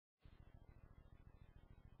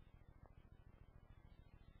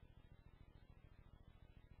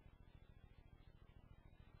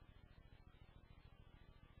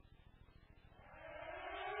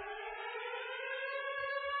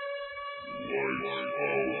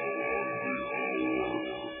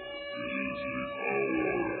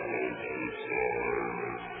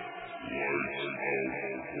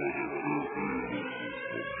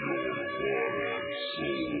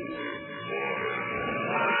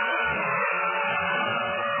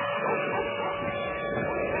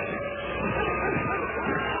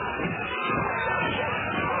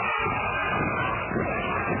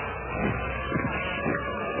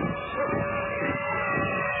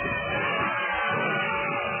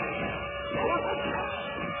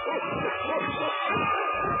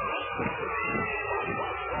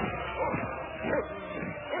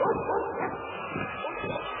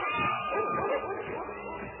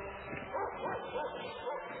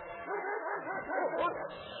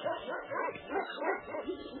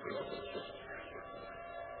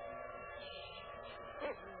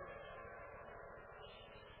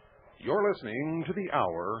You're listening to the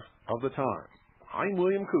Hour of the Time. I'm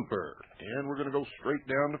William Cooper, and we're going to go straight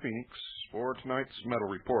down to Phoenix for tonight's Metal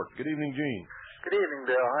Report. Good evening, Gene. Good evening,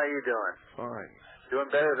 Bill. How are you doing? Fine. Doing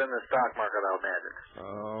better than the stock market, I'll imagine.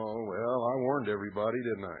 Oh, well, I warned everybody,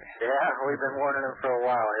 didn't I? Yeah, we've been warning them for a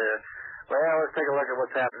while here. Well, let's take a look at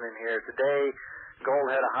what's happening here. Today, gold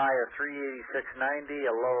had a high of $386.90,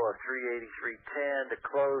 a low of $383.10, to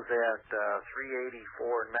close at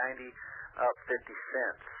 $384.90, up 50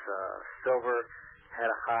 cents. Silver had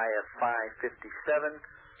a high of $5.57,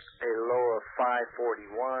 a low of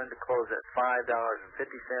 $5.41, to close at $5.50,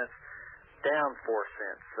 down 4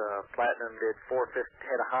 cents. Platinum did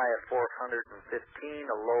had a high of $415,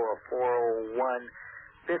 a low of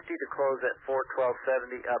 $401.50, to close at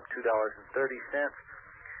 $412.70, up $2.30.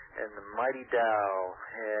 And the mighty Dow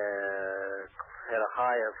had a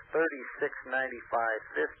high of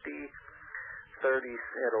 $36.95.50. Had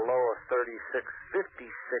a low of $36.56.10,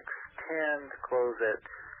 to close at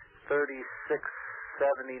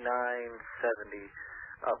 $36.79.70,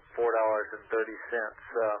 up $4.30.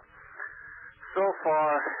 So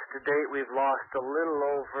far to date, we've lost a little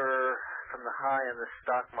over from the high in the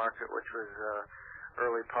stock market, which was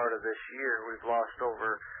early part of this year. We've lost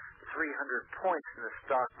over 300 points in the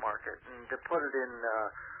stock market, and to put it in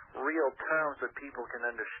real terms that people can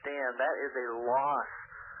understand, that is a loss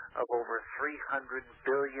of over $300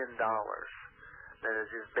 billion that is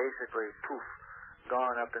just basically, poof,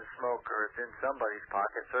 gone up in smoke, or it's in somebody's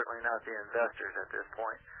pocket, certainly not the investors at this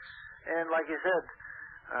point. And like you said,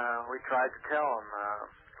 we tried to tell them,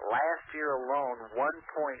 last year alone, $1.5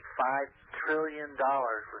 trillion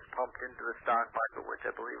was pumped into the stock market, which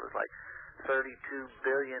I believe was like $32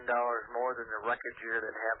 billion more than the record year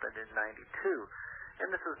that happened in '92. And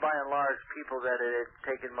this is by and large people that had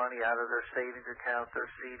taken money out of their savings accounts, their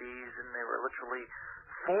CDs, and they were literally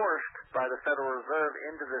forced by the Federal Reserve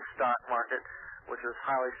into the stock market, which was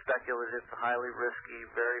highly speculative, highly risky,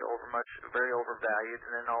 very overvalued,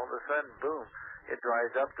 and then all of a sudden, boom, it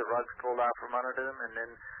dries up, the rug's pulled out from under them, and then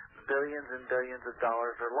billions and billions of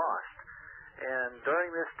dollars are lost. And during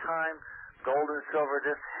this time, gold and silver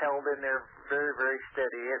just held in there very, very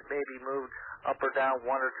steady. It maybe moved up or down 1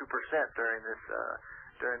 or 2% during this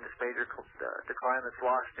major decline that's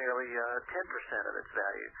lost nearly 10% of its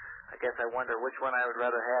value. I guess I wonder which one I would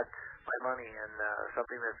rather have my money in,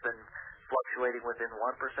 something that's been fluctuating within 1%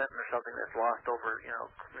 or something that's lost over,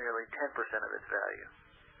 nearly 10% of its value.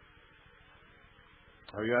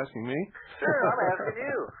 Are you asking me? Sure, I'm asking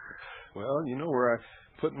you. Well, you know where I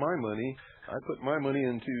put my money. I put my money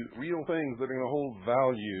into real things that are going to hold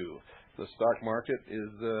value. The stock market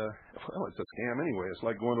is, it's a scam anyway. It's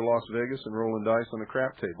like going to Las Vegas and rolling dice on a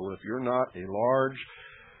crap table. If you're not a large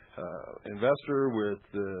investor with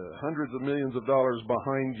hundreds of millions of dollars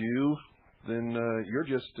behind you, then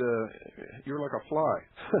you're like a fly.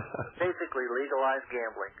 Basically legalized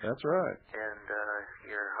gambling. That's right. And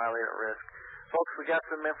you're highly at risk. Folks, we got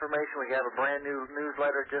some information. We have a brand new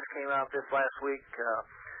newsletter just came out this last week.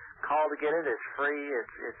 Call to get it. It's free.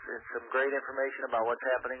 It's some great information about what's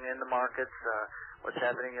happening in the markets, what's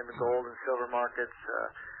happening in the gold and silver markets,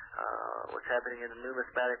 what's happening in the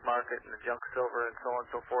numismatic market and the junk silver and so on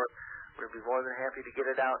and so forth. We'd be more than happy to get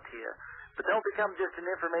it out to you. But don't become just an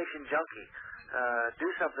information junkie. Do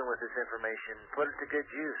something with this information. Put it to good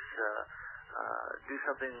use. Do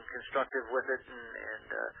something constructive with it,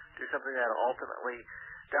 and do something that ultimately,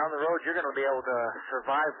 down the road, you're going to be able to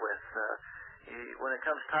survive with. When it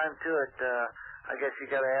comes time to it, I guess you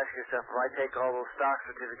got to ask yourself, if I take all those stock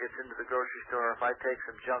certificates into the grocery store, if I take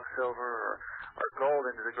some junk silver or gold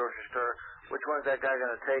into the grocery store, which one is that guy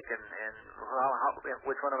going to take, and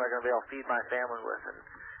which one am I going to be able to feed my family with and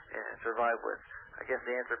survive with? I guess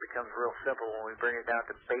the answer becomes real simple when we bring it down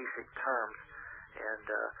to basic terms. And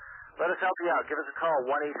let us help you out. Give us a call,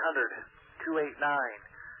 1-800-279-8255.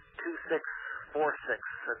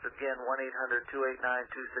 That's again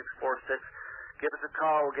 1-800-289-2646. Give us a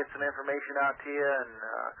call. We'll get some information out to you, and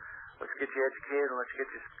let's get you educated, and let's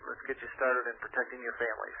get you started in protecting your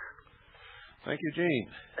families. Thank you, Gene.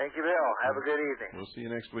 Thank you, Bill. Have a good evening. We'll see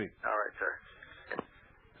you next week. All right, sir.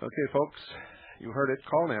 Okay, folks, you heard it.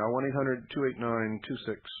 Call now,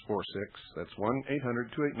 1-800-289-2646. That's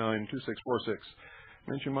 1-800-289-2646.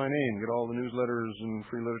 Mention my name. Get all the newsletters and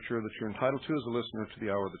free literature that you're entitled to as a listener to the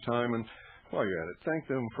Hour of the Time. And while you're at it, thank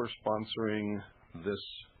them for sponsoring this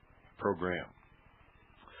program.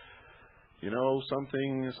 You know, some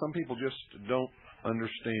people just don't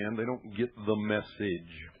understand. They don't get the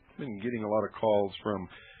message. I've been getting a lot of calls from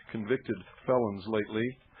convicted felons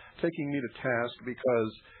lately, taking me to task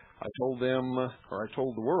because I told them, or I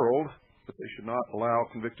told the world, that they should not allow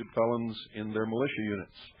convicted felons in their militia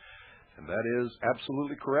units. And that is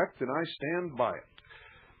absolutely correct, and I stand by it.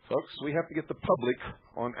 Folks, we have to get the public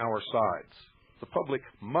on our sides. The public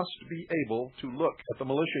must be able to look at the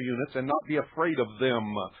militia units and not be afraid of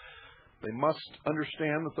them. They must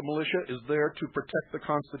understand that the militia is there to protect the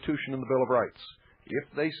Constitution and the Bill of Rights. If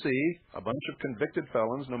they see a bunch of convicted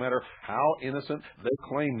felons, no matter how innocent they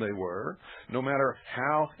claim they were, no matter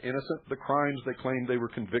how innocent the crimes they claim they were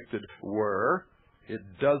convicted were, it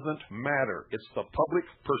doesn't matter. It's the public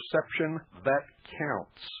perception that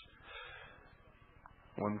counts.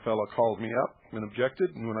 One fellow called me up and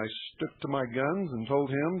objected, and when I stuck to my guns and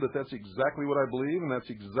told him that that's exactly what I believe, and that's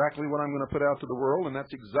exactly what I'm going to put out to the world, and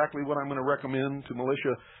that's exactly what I'm going to recommend to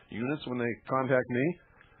militia units when they contact me,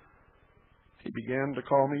 he began to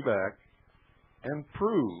call me back and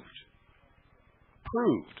proved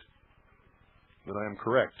that I am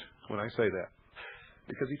correct when I say that.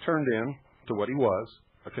 Because he turned in to what he was,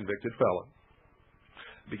 a convicted felon.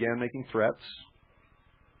 Began making threats.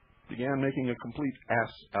 Began making a complete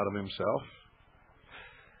ass out of himself.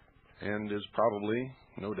 And is probably,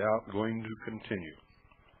 no doubt, going to continue.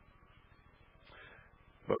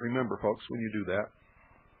 But remember, folks, when you do that,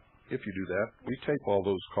 if you do that, we tape all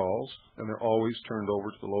those calls, and they're always turned over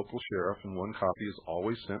to the local sheriff, and one copy is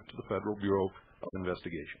always sent to the Federal Bureau of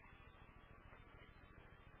Investigation.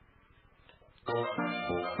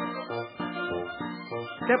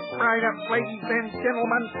 Step right up, ladies and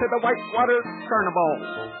gentlemen, to the Whitewater Carnival.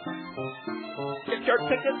 Get your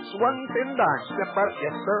tickets, one $10. Step right,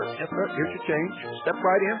 yes sir, here's your change. Step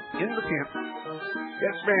right in the tent.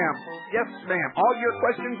 Yes ma'am, all your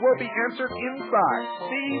questions will be answered inside.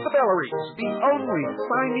 See the Belleries, the only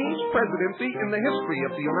Chinese presidency in the history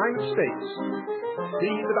of the United States.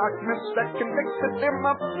 See the documents that convicted them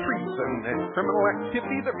of treason and criminal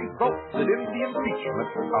activity that resulted in the impeachment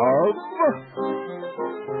of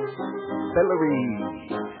Belleries.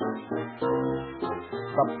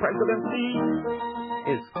 The presidency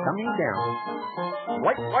is coming down.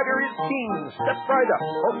 Whitewater is king. Step right up,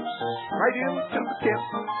 folks. Right into the tent.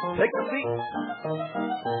 Take a seat.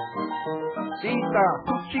 See the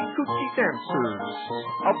hoochie-coochie dancers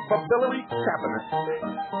of the Bellery cabinet.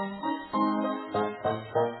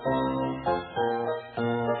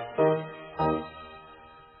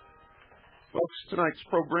 Folks, tonight's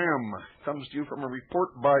program comes to you from a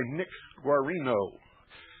report by Nick Guarino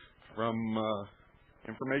from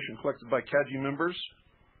information collected by CAGI members,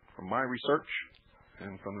 from my research,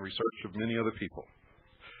 and from the research of many other people.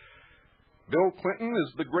 Bill Clinton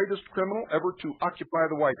is the greatest criminal ever to occupy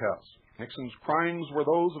the White House. Nixon's crimes were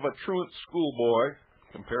those of a truant schoolboy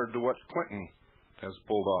compared to what Clinton has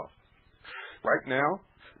pulled off. Right now,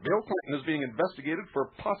 Bill Clinton is being investigated for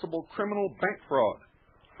possible criminal bank fraud,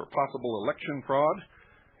 for possible election fraud,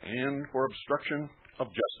 and for obstruction of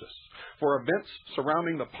justice, for events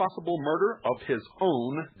surrounding the possible murder of his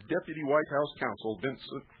own Deputy White House Counsel,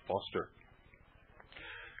 Vincent Foster.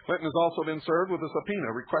 Clinton has also been served with a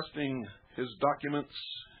subpoena requesting his documents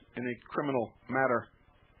in a criminal matter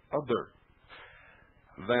other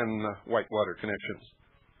than Whitewater connections.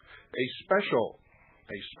 A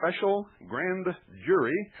special grand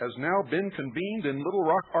jury has now been convened in Little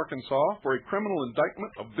Rock, Arkansas for a criminal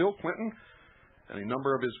indictment of Bill Clinton and a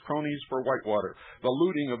number of his cronies for Whitewater, the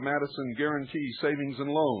looting of Madison Guarantee Savings and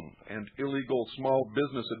Loan, and illegal small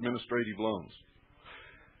business administrative loans.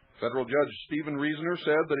 Federal Judge Stephen Reasoner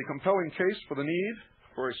said that a compelling case for the need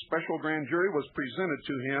for a special grand jury was presented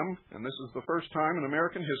to him, and this is the first time in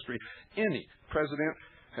American history any president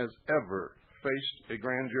has ever faced a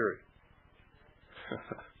grand jury.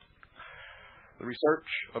 The research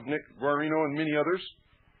of Nick Guarino and many others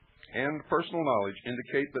and personal knowledge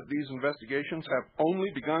indicate that these investigations have only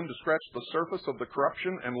begun to scratch the surface of the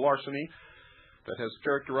corruption and larceny that has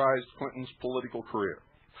characterized Clinton's political career.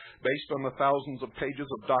 Based on the thousands of pages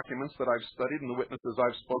of documents that I've studied and the witnesses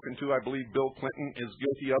I've spoken to, I believe Bill Clinton is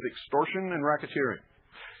guilty of extortion and racketeering.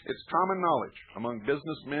 It's common knowledge among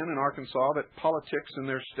businessmen in Arkansas that politics in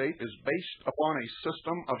their state is based upon a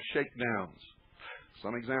system of shakedowns.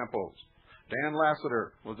 Some examples. Dan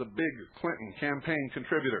Lassiter was a big Clinton campaign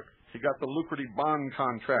contributor. He got the lucrative bond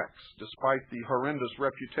contracts despite the horrendous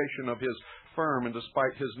reputation of his firm and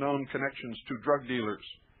despite his known connections to drug dealers.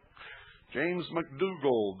 James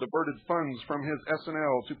McDougal diverted funds from his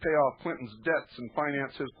S&L to pay off Clinton's debts and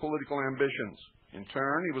finance his political ambitions. In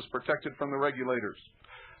turn, he was protected from the regulators.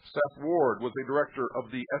 Seth Ward was a director of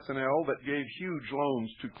the S&L that gave huge loans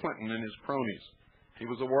to Clinton and his cronies. He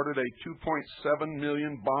was awarded a $2.7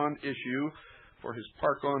 million bond issue for his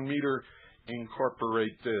Park-on-Meter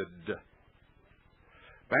Incorporated.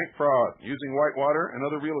 Bank fraud. Using Whitewater and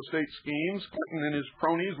other real estate schemes, Clinton and his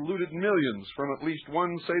cronies looted millions from at least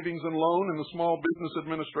one savings and loan in the Small Business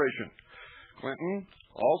Administration. Clinton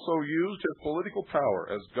also used his political power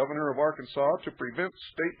as governor of Arkansas to prevent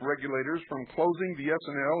state regulators from closing the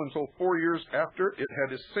S&L until 4 years after it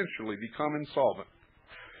had essentially become insolvent.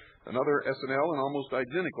 Another S&L in almost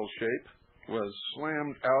identical shape was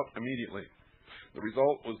slammed out immediately. The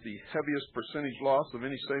result was the heaviest percentage loss of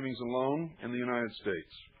any savings and loan in the United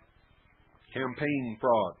States. Campaign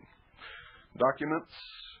fraud. Documents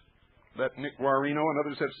that Nick Guarino and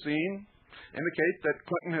others have seen indicate that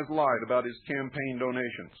Clinton has lied about his campaign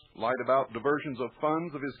donations, lied about diversions of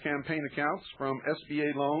funds of his campaign accounts from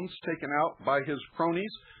SBA loans taken out by his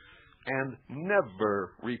cronies and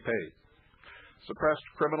never repaid. Suppressed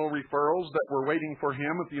criminal referrals that were waiting for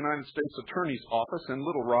him at the United States Attorney's Office in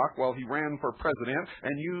Little Rock while he ran for president,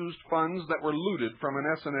 and used funds that were looted from an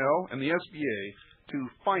S&L and the SBA to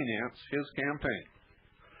finance his campaign.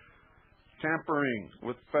 Tampering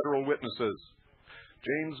with federal witnesses.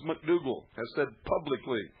 James McDougal has said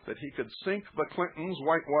publicly that he could sink the Clintons'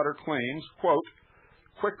 Whitewater claims, quote,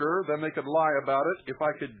 quicker than they could lie about it if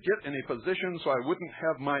I could get in a position so I wouldn't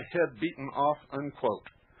have my head beaten off, unquote.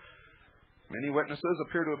 Many witnesses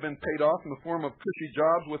appear to have been paid off in the form of cushy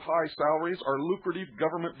jobs with high salaries or lucrative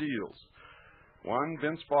government deals. One,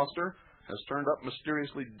 Vince Foster, has turned up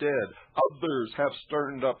mysteriously dead. Others have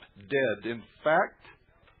turned up dead. In fact,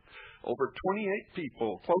 over 28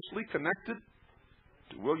 people closely connected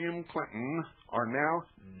to William Clinton are now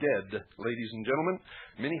dead, ladies and gentlemen.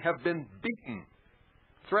 Many have been beaten,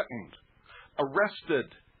 threatened,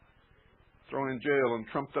 arrested, thrown in jail on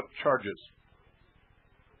trumped-up charges.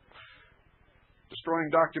 Destroying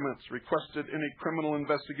documents requested in a criminal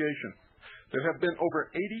investigation. There have been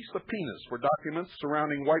over 80 subpoenas for documents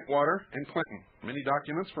surrounding Whitewater and Clinton. Many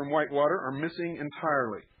documents from Whitewater are missing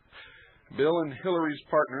entirely. Bill and Hillary's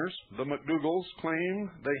partners, the McDougals,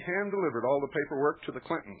 claim they hand-delivered all the paperwork to the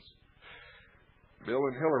Clintons. Bill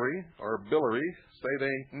and Hillary, or Billary, say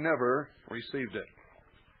they never received it.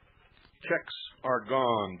 Checks are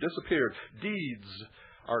gone, disappeared. Deeds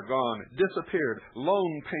are gone, disappeared.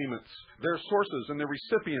 Loan payments, their sources and their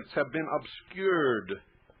recipients have been obscured.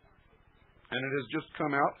 And it has just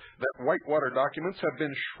come out that Whitewater documents have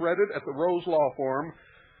been shredded at the Rose Law Firm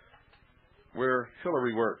where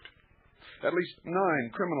Hillary worked. At least 9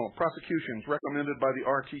 criminal prosecutions recommended by the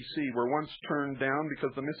RTC were once turned down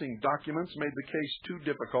because the missing documents made the case too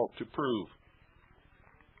difficult to prove.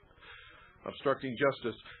 Obstructing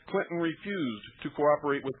justice. Clinton refused to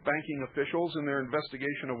cooperate with banking officials in their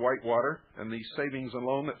investigation of Whitewater and the savings and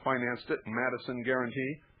loan that financed it, Madison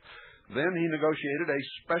Guarantee. Then he negotiated a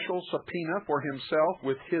special subpoena for himself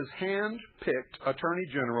with his hand-picked Attorney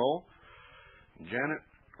General, Janet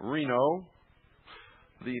Reno,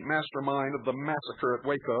 the mastermind of the massacre at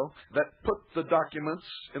Waco, that put the documents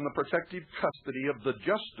in the protective custody of the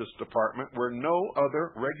Justice Department, where no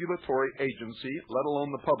other regulatory agency, let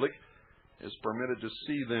alone the public, is permitted to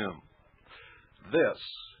see them. This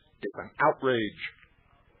is an outrage.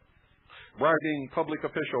 Bribing public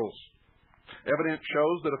officials. Evidence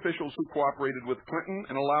shows that officials who cooperated with Clinton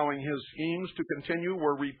in allowing his schemes to continue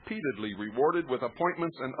were repeatedly rewarded with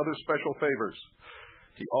appointments and other special favors.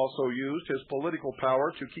 He also used his political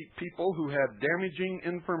power to keep people who had damaging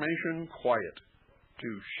information quiet,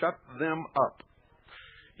 to shut them up.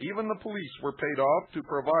 Even the police were paid off to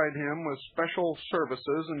provide him with special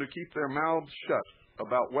services and to keep their mouths shut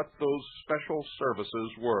about what those special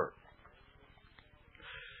services were.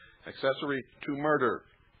 Accessory to murder.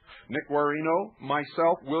 Nick Guarino,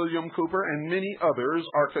 myself, William Cooper, and many others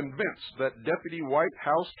are convinced that Deputy White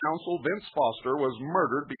House Counsel Vince Foster was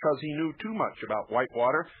murdered because he knew too much about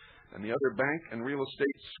Whitewater and the other bank and real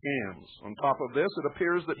estate scams. On top of this, it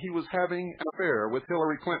appears that he was having an affair with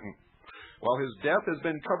Hillary Clinton. While his death has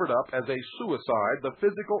been covered up as a suicide, the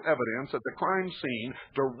physical evidence at the crime scene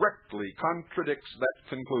directly contradicts that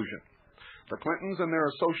conclusion. The Clintons and their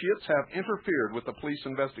associates have interfered with the police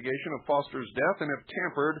investigation of Foster's death and have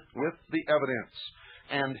tampered with the evidence.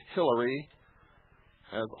 And Hillary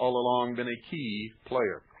has all along been a key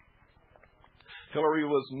player. Hillary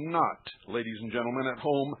was not, ladies and gentlemen, at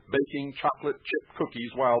home baking chocolate chip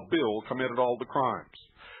cookies while Bill committed all the crimes.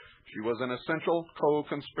 She was an essential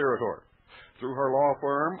co-conspirator. Through her law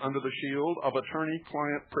firm, under the shield of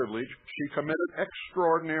attorney-client privilege, she committed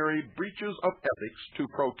extraordinary breaches of ethics to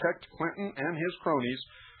protect Clinton and his cronies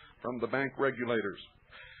from the bank regulators.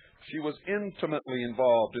 She was intimately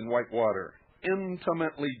involved in Whitewater,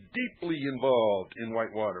 deeply involved in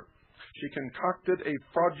Whitewater. She concocted a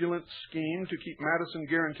fraudulent scheme to keep Madison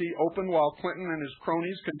Guarantee open while Clinton and his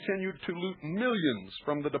cronies continued to loot millions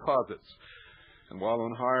from the deposits. And while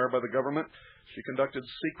on hire by the government, she conducted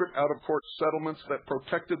secret out-of-court settlements that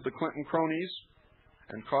protected the Clinton cronies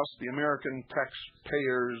and cost the American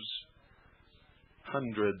taxpayers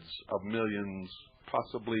hundreds of millions,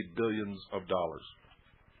 possibly billions of dollars.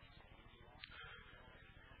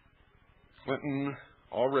 Clinton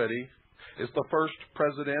already is the first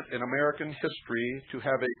president in American history to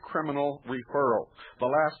have a criminal referral, the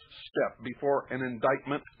last step before an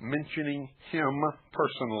indictment mentioning him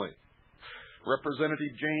personally.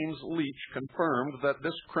 Representative James Leach confirmed that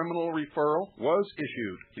this criminal referral was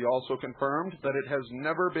issued. He also confirmed that it has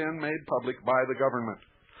never been made public by the government.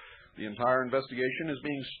 The entire investigation is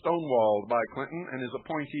being stonewalled by Clinton and his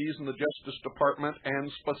appointees in the Justice Department,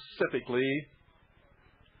 and specifically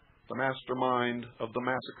the mastermind of the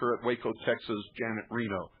massacre at Waco, Texas, Janet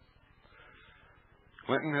Reno.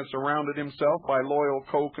 Clinton has surrounded himself by loyal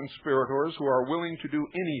co-conspirators who are willing to do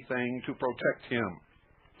anything to protect him.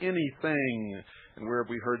 Anything. And where have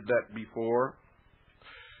we heard that before?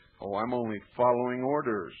 Oh, I'm only following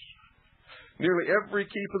orders. Nearly every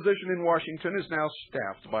key position in Washington is now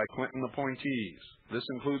staffed by Clinton appointees. This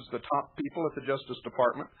includes the top people at the Justice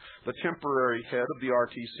Department, the temporary head of the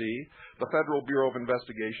RTC, the Federal Bureau of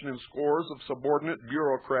Investigation, and scores of subordinate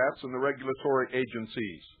bureaucrats in the regulatory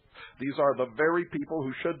agencies. These are the very people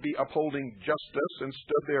who should be upholding justice.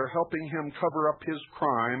 Instead, they are helping him cover up his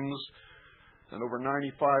crimes, and over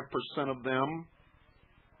 95% of them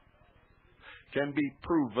can be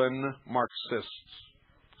proven Marxists,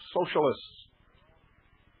 socialists,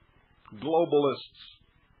 globalists.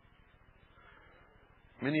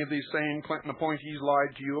 Many of these same Clinton appointees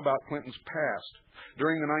lied to you about Clinton's past.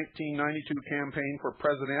 During the 1992 campaign for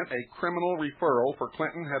president, a criminal referral for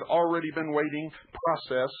Clinton had already been waiting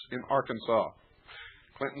process in Arkansas.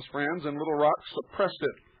 Clinton's friends in Little Rock suppressed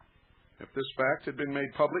it. If this fact had been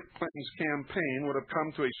made public, Clinton's campaign would have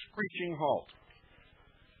come to a screeching halt.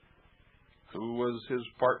 Who was his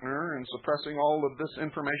partner in suppressing all of this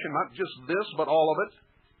information? Not just this, but all of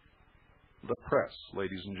it? The press,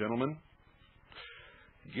 ladies and gentlemen.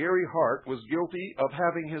 Gary Hart was guilty of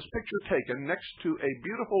having his picture taken next to a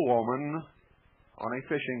beautiful woman on a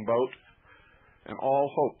fishing boat, and all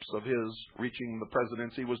hopes of his reaching the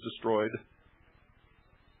presidency was destroyed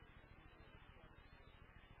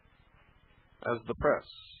as the press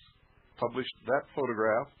published that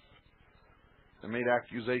photograph and made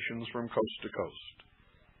accusations from coast to coast.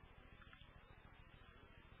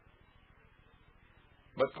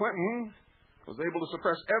 But Clinton was able to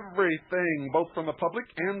suppress everything, both from the public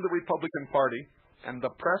and the Republican Party, and the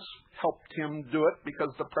press helped him do it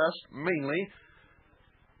because the press mainly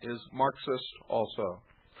is Marxist also.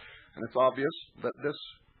 And it's obvious that this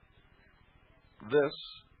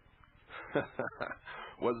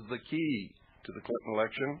was the key to the Clinton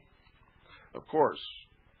election. Of course,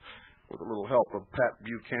 with a little help of Pat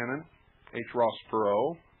Buchanan, H. Ross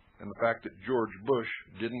Perot, and the fact that George Bush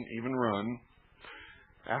didn't even run,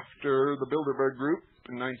 after the Bilderberg Group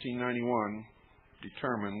in 1991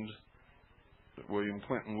 determined that William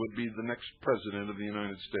Clinton would be the next president of the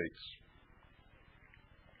United States.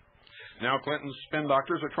 Now Clinton's spin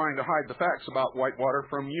doctors are trying to hide the facts about Whitewater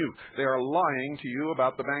from you. They are lying to you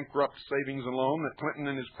about the bankrupt savings and loan that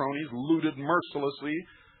Clinton and his cronies looted mercilessly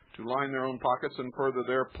to line their own pockets and further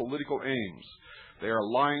their political aims. They are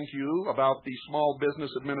lying to you about the Small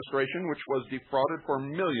Business Administration, which was defrauded for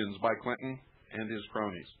millions by Clinton and his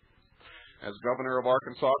cronies. As governor of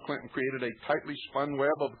Arkansas, Clinton created a tightly spun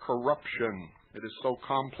web of corruption. It is so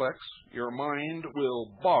complex, your mind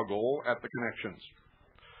will boggle at the connections.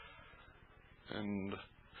 And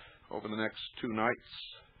over the next 2 nights,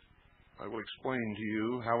 I will explain to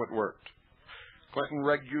you how it worked. Clinton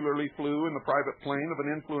regularly flew in the private plane of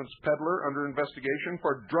an influence peddler under investigation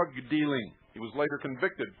for drug dealing. He was later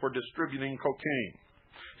convicted for distributing cocaine.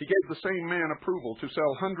 He gave the same man approval to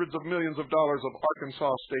sell hundreds of millions of dollars of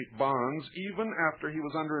Arkansas state bonds, even after he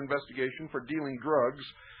was under investigation for dealing drugs,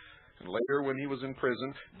 and later, when he was in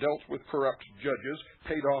prison, dealt with corrupt judges,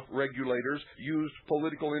 paid off regulators, used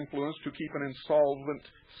political influence to keep an insolvent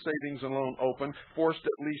savings and loan open, forced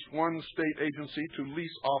at least one state agency to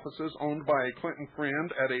lease offices owned by a Clinton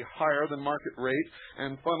friend at a higher than market rate,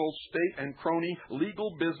 and funneled state and crony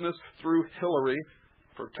legal business through Hillary,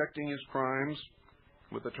 protecting his crimes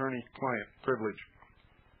with attorney-client privilege.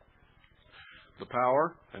 The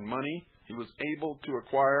power and money he was able to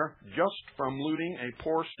acquire just from looting a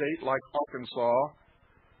poor state like Arkansas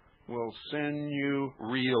will send you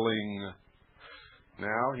reeling.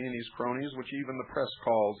 Now he and his cronies, which even the press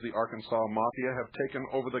calls the Arkansas Mafia, have taken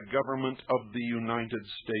over the government of the United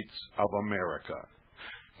States of America.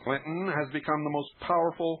 Clinton has become the most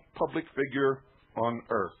powerful public figure on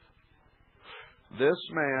earth. This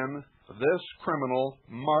man, this criminal,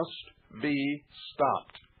 must be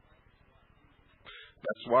stopped.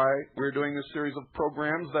 That's why we're doing this series of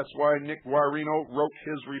programs. That's why Nick Guarino wrote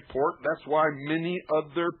his report. That's why many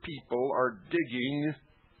other people are digging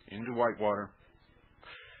into Whitewater,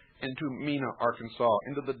 into Mena, Arkansas,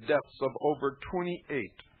 into the deaths of over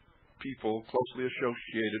 28 people closely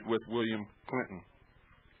associated with William Clinton,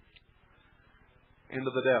 into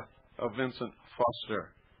the death of Vincent Foster,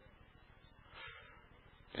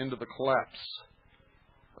 into the collapse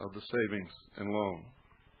of the savings and loan.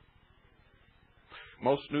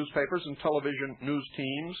 Most newspapers and television news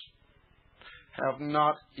teams have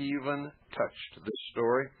not even touched this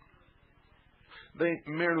story. They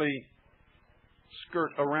merely skirt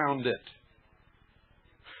around it.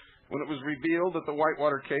 When it was revealed that the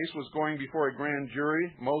Whitewater case was going before a grand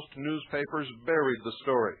jury, most newspapers buried the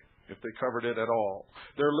story, if they covered it at all.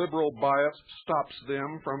 Their liberal bias stops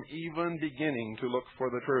them from even beginning to look for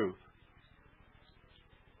the truth.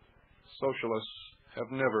 Socialists have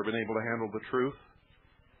never been able to handle the truth,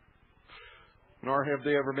 nor have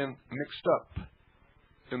they ever been mixed up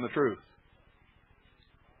in the truth.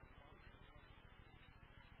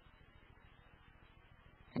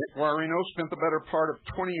 Nick Guarino spent the better part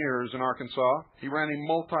of 20 years in Arkansas. He ran a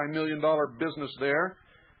multi-million-dollar business there,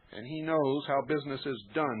 and he knows how business is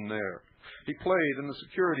done there. He played in the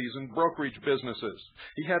securities and brokerage businesses.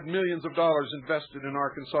 He had millions of dollars invested in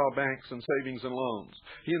Arkansas banks and savings and loans.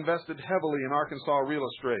 He invested heavily in Arkansas real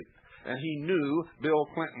estate, and he knew Bill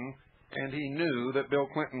Clinton, and he knew that Bill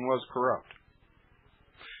Clinton was corrupt.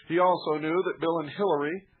 He also knew that Bill and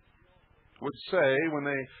Hillary would say, when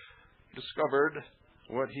they discovered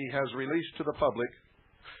what he has released to the public,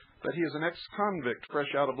 that he is an ex-convict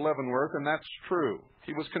fresh out of Leavenworth, and that's true.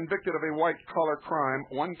 He was convicted of a white-collar crime,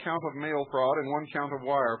 1 count of mail fraud and 1 count of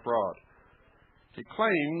wire fraud. He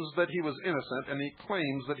claims that he was innocent, and he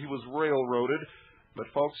claims that he was railroaded,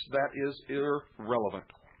 but folks, that is irrelevant.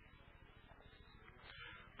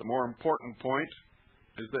 The more important point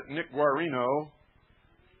is that Nick Guarino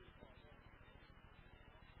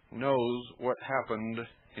knows what happened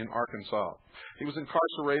in Arkansas. He was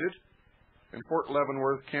incarcerated in Fort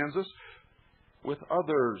Leavenworth, Kansas, with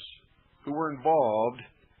others who were involved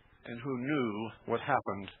and who knew what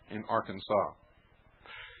happened in Arkansas.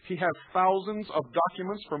 He has thousands of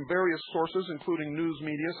documents from various sources, including news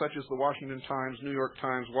media such as the Washington Times, New York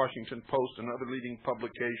Times, Washington Post, and other leading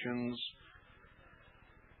publications.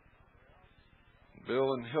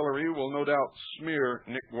 Bill and Hillary will no doubt smear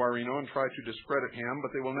Nick Guarino and try to discredit him,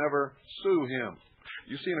 but they will never sue him.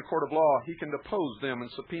 You see, in a court of law, he can depose them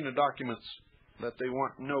and subpoena documents that they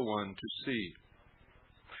want no one to see.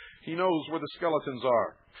 He knows where the skeletons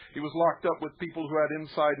are. He was locked up with people who had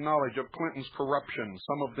inside knowledge of Clinton's corruption.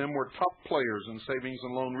 Some of them were top players in savings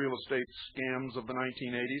and loan real estate scams of the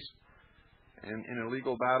 1980s. And in a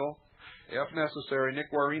legal battle, if necessary,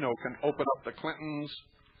 Nick Guarino can open up the Clintons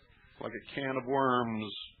like a can of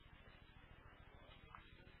worms.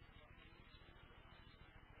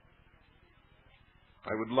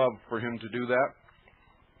 I would love for him to do that,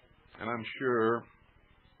 and I'm sure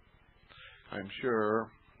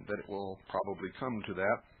that it will probably come to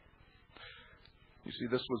that. You see,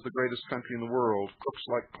 this was the greatest country in the world. Crooks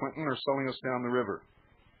like Clinton are selling us down the river.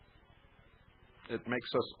 It makes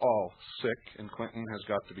us all sick, and Clinton has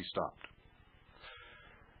got to be stopped.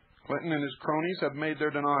 Clinton and his cronies have made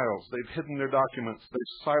their denials. They've hidden their documents.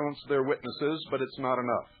 They've silenced their witnesses, but it's not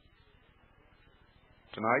enough.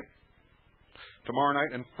 Tonight, tomorrow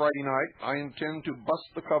night, and Friday night, I intend to bust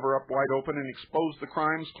the cover up wide open and expose the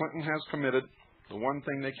crimes Clinton has committed. The one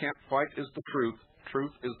thing they can't fight is the truth.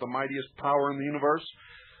 Truth is the mightiest power in the universe,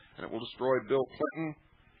 and it will destroy Bill Clinton.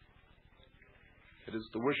 It is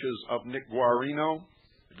the wishes of Nick Guarino.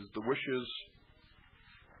 It is the wishes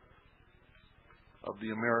of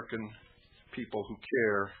the American people who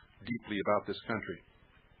care deeply about this country.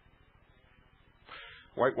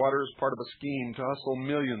 Whitewater is part of a scheme to hustle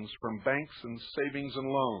millions from banks and savings and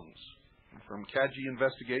loans. From CAGI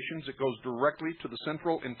investigations, it goes directly to the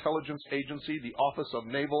Central Intelligence Agency, the Office of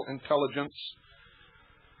Naval Intelligence,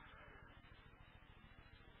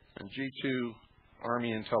 and G2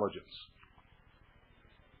 Army Intelligence.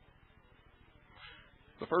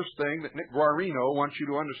 The first thing that Nick Guarino wants you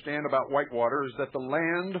to understand about Whitewater is that the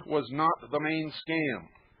land was not the main scam.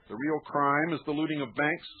 The real crime is the looting of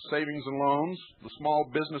banks, savings and loans, the Small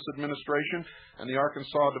Business Administration, and the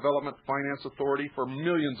Arkansas Development Finance Authority for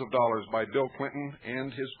millions of dollars by Bill Clinton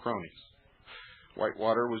and his cronies.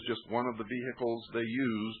 Whitewater was just one of the vehicles they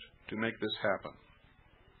used to make this happen.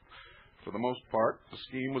 For the most part, the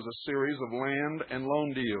scheme was a series of land and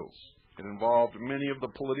loan deals. It involved many of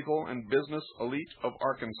the political and business elite of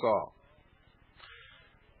Arkansas.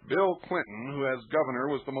 Bill Clinton, who as governor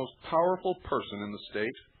was the most powerful person in the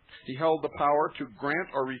state, he held the power to grant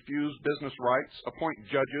or refuse business rights, appoint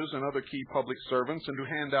judges and other key public servants, and to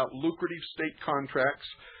hand out lucrative state contracts,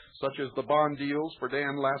 such as the bond deals for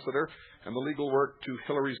Dan Lassiter and the legal work to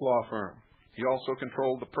Hillary's law firm. He also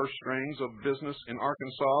controlled the purse strings of business in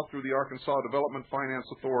Arkansas through the Arkansas Development Finance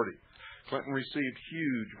Authority. Clinton received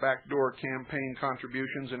huge backdoor campaign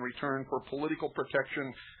contributions in return for political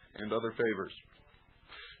protection and other favors.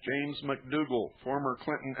 James McDougal, former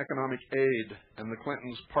Clinton economic aide and the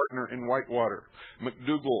Clintons' partner in Whitewater.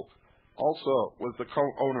 McDougal also was the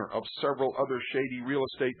co-owner of several other shady real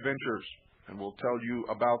estate ventures, and we'll tell you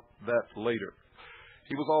about that later.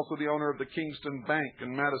 He was also the owner of the Kingston Bank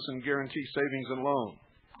and Madison Guarantee Savings and Loan.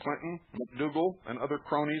 Clinton, McDougal, and other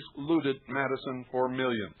cronies looted Madison for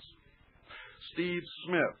millions. Steve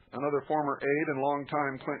Smith, another former aide and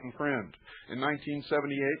longtime Clinton friend. In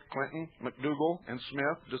 1978, Clinton, McDougal, and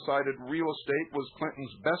Smith decided real estate was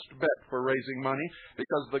Clinton's best bet for raising money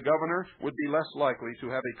because the governor would be less likely to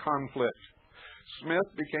have a conflict. Smith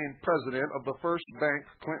became president of the first bank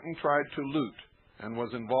Clinton tried to loot and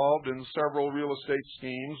was involved in several real estate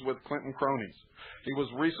schemes with Clinton cronies. He was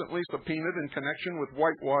recently subpoenaed in connection with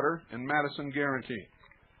Whitewater and Madison Guarantee.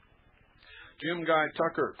 Jim Guy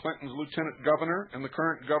Tucker, Clinton's lieutenant governor and the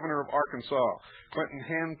current governor of Arkansas. Clinton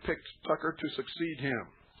handpicked Tucker to succeed him.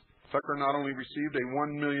 Tucker not only received a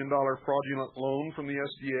 $1 million fraudulent loan from the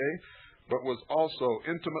SBA, but was also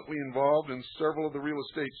intimately involved in several of the real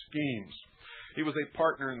estate schemes. He was a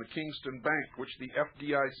partner in the Kingston Bank, which the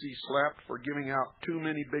FDIC slapped for giving out too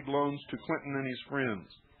many big loans to Clinton and his friends.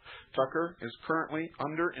 Tucker is currently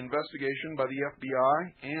under investigation by the FBI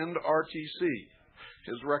and RTC.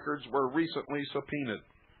 His records were recently subpoenaed.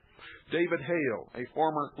 David Hale, a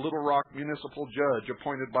former Little Rock municipal judge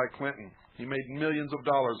appointed by Clinton. He made millions of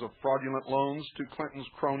dollars of fraudulent loans to Clinton's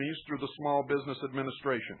cronies through the Small Business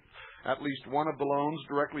Administration. At least one of the loans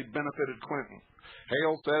directly benefited Clinton.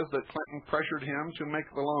 Hale says that Clinton pressured him to make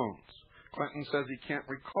the loans. Clinton says he can't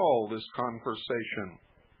recall this conversation.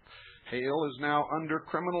 Hale is now under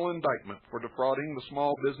criminal indictment for defrauding the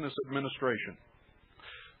Small Business Administration.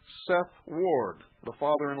 Seth Ward, the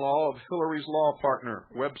father-in-law of Hillary's law partner,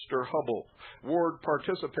 Webster Hubble. Ward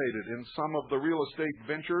participated in some of the real estate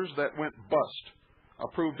ventures that went bust,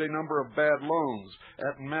 approved a number of bad loans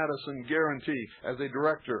at Madison Guarantee as a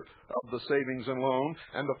director of the savings and loan,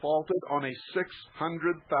 and defaulted on a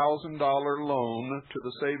 $600,000 loan to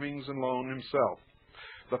the savings and loan himself.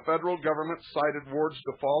 The federal government cited Ward's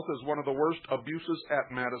default as one of the worst abuses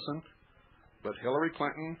at Madison, but Hillary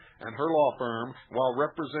Clinton and her law firm, while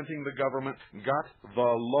representing the government, got the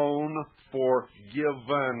loan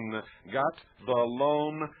forgiven. Got the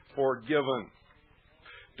loan forgiven.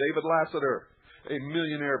 David Lassiter, a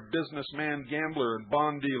millionaire businessman, gambler, and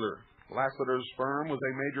bond dealer. Lassiter's firm was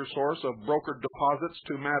a major source of brokered deposits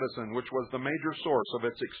to Madison, which was the major source of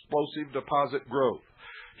its explosive deposit growth.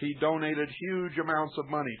 He donated huge amounts of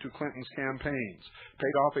money to Clinton's campaigns,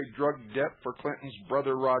 paid off a drug debt for Clinton's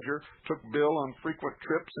brother Roger, took Bill on frequent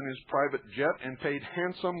trips in his private jet, and paid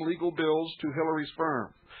handsome legal bills to Hillary's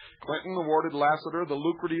firm. Clinton awarded Lassiter the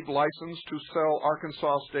lucrative license to sell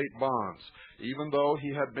Arkansas state bonds, even though he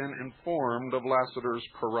had been informed of Lassiter's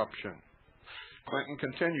corruption. Clinton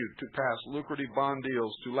continued to pass lucrative bond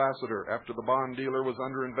deals to Lassiter after the bond dealer was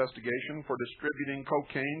under investigation for distributing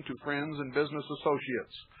cocaine to friends and business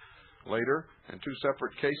associates. Later, in two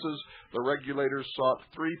separate cases, the regulators sought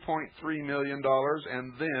 $3.3 million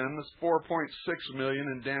and then $4.6 million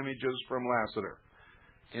in damages from Lassiter.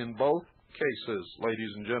 In both cases,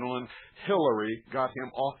 ladies and gentlemen, Hillary got him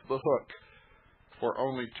off the hook for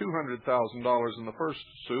only $200,000 in the first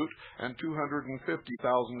suit and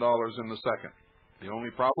 $250,000 in the second. The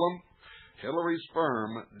only problem? Hillary's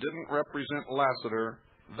firm didn't represent Lassiter.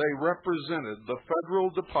 They represented the Federal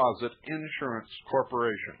Deposit Insurance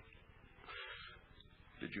Corporation.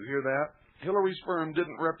 Did you hear that? Hillary's firm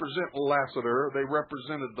didn't represent Lassiter. They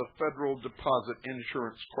represented the Federal Deposit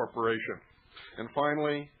Insurance Corporation. And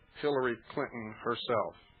finally, Hillary Clinton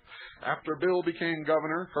herself. After Bill became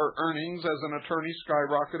governor, her earnings as an attorney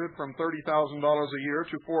skyrocketed from $30,000 a year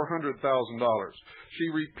to $400,000. She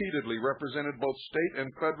repeatedly represented both state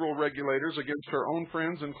and federal regulators against her own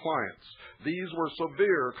friends and clients. These were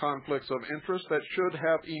severe conflicts of interest that should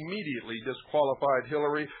have immediately disqualified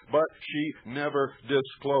Hillary, but she never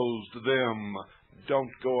disclosed them.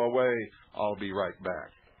 Don't go away. I'll be right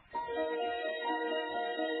back.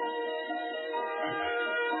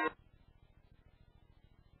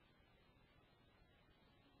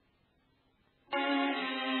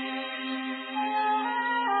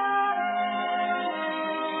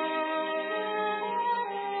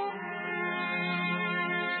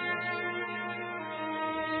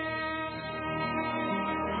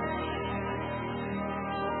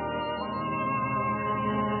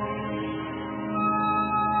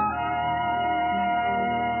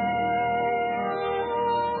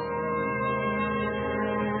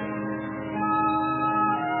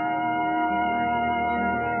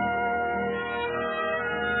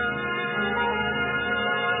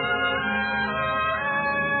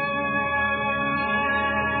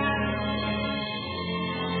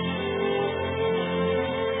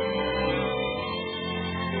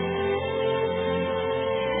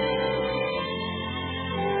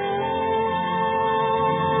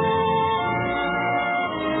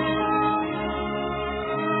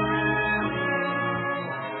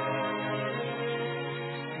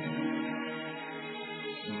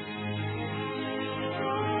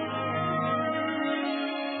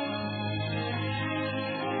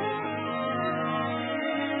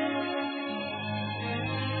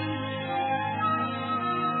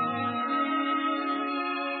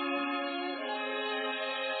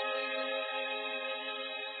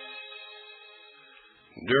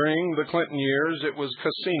 During the Clinton years, it was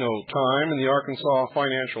casino time in the Arkansas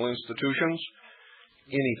financial institutions.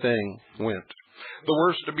 Anything went. The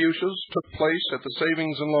worst abuses took place at the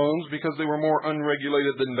savings and loans because they were more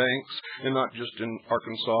unregulated than banks, and not just in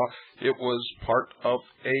Arkansas. It was part of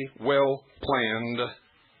a well-planned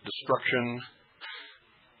destruction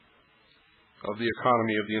of the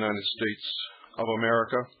economy of the United States of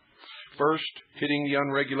America. First, hitting the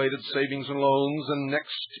unregulated savings and loans, and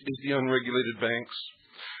next is the unregulated banks.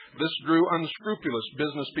 This drew unscrupulous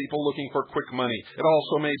business people looking for quick money. It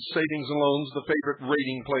also made savings and loans the favorite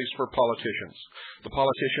raiding place for politicians. The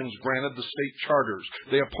politicians granted the state charters.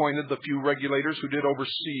 They appointed the few regulators who did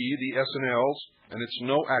oversee the S&Ls, and it's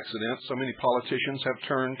no accident so many politicians have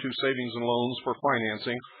turned to savings and loans for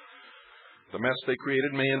financing. The mess they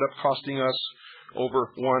created may end up costing us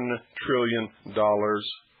over $1 trillion.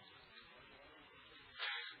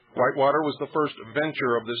 Whitewater was the first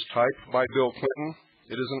venture of this type by Bill Clinton.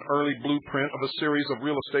 It is an early blueprint of a series of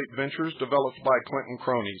real estate ventures developed by Clinton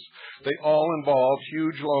cronies. They all involved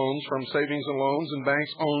huge loans from savings and loans and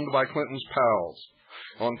banks owned by Clinton's pals.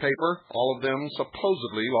 On paper, all of them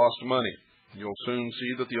supposedly lost money. You'll soon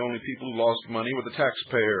see that the only people who lost money were the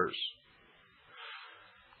taxpayers.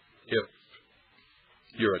 If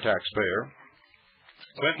you're a taxpayer.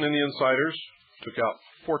 Clinton and the insiders took out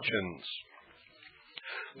fortunes.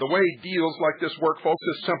 The way deals like this work, folks,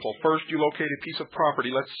 is simple. First, you locate a piece of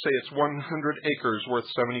property. Let's say it's 100 acres worth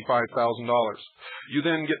 $75,000. You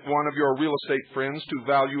then get one of your real estate friends to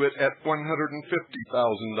value it at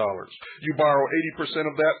 $150,000. You borrow 80%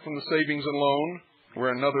 of that from the savings and loan,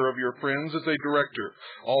 where another of your friends is a director.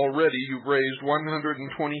 Already, you've raised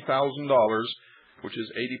 $120,000, which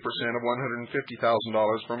is 80% of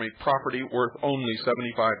 $150,000 from a property worth only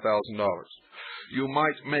 $75,000. You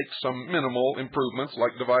might make some minimal improvements,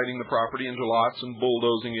 like dividing the property into lots and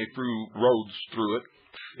bulldozing a few roads through it.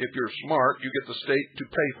 If you're smart, you get the state to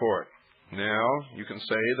pay for it. Now, you can say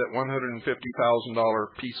that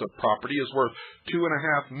 $150,000 piece of property is worth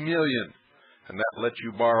 $2.5 million, and that lets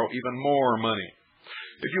you borrow even more money.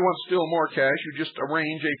 If you want still more cash, you just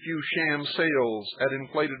arrange a few sham sales at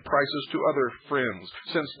inflated prices to other friends.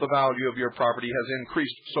 Since the value of your property has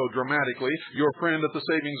increased so dramatically, your friend at the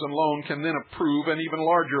savings and loan can then approve an even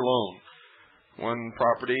larger loan. One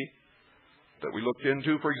property that we looked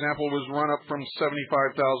into, for example, was run up from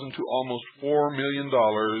 $75,000 to almost $4 million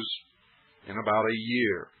in about a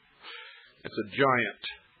year. It's a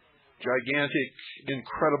gigantic,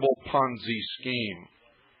 incredible Ponzi scheme.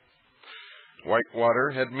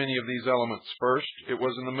 Whitewater had many of these elements. First, it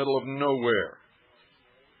was in the middle of nowhere.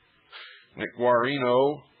 Nick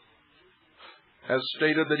Guarino has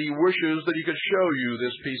stated that he wishes that he could show you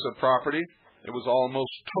this piece of property. It was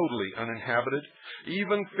almost totally uninhabited.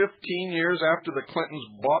 Even 15 years after the Clintons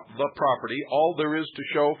bought the property, all there is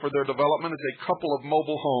to show for their development is a couple of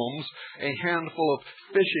mobile homes, a handful of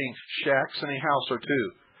fishing shacks, and a house or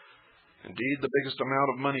two. Indeed, the biggest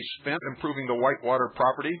amount of money spent improving the Whitewater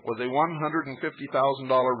property was a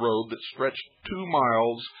 $150,000 road that stretched 2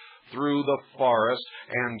 miles through the forest.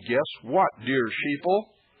 And guess what, dear sheeple?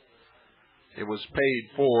 It was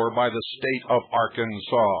paid for by the state of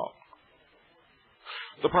Arkansas.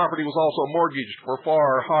 The property was also mortgaged for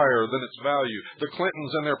far higher than its value. The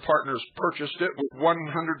Clintons and their partners purchased it with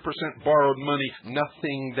 100% borrowed money,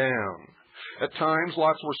 nothing down. At times,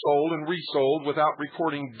 lots were sold and resold without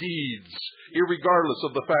recording deeds, irregardless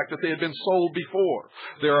of the fact that they had been sold before.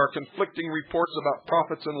 There are conflicting reports about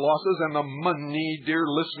profits and losses, and the money, dear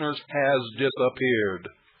listeners, has disappeared.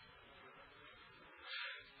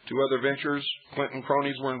 2 other ventures Clinton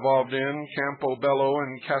cronies were involved in, Campo Bello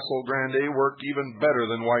and Castle Grande, worked even better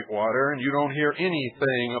than Whitewater, and you don't hear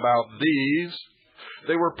anything about these.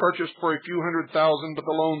 They were purchased for a few $100,000, but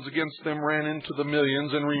the loans against them ran into the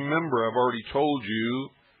millions. And remember, I've already told you,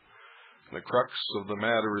 the crux of the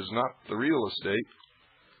matter is not the real estate.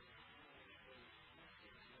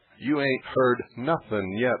 You ain't heard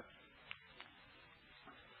nothing yet.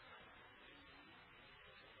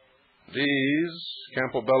 These,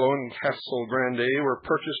 Campobello and Castle Grande, were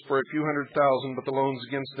purchased for a few $100,000, but the loans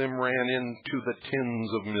against them ran into the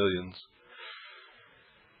tens of millions.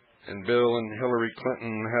 And Bill and Hillary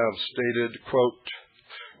Clinton have stated, quote,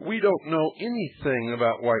 "We don't know anything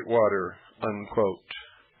about Whitewater," unquote.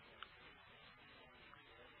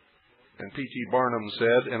 And P.T. Barnum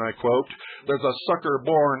said, and I quote, "There's a sucker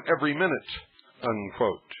born every minute,"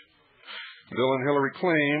 unquote. Bill and Hillary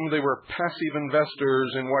claim they were passive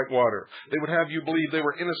investors in Whitewater. They would have you believe they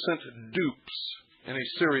were innocent dupes in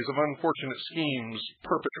a series of unfortunate schemes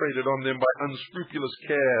perpetrated on them by unscrupulous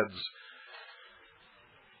cads.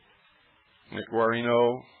 Nick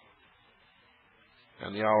Guarino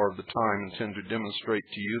and the Hour of the Time intend to demonstrate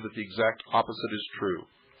to you that the exact opposite is true.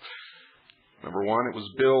 Number one, it was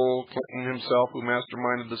Bill Clinton himself who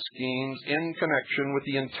masterminded the schemes in connection with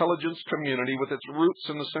the intelligence community with its roots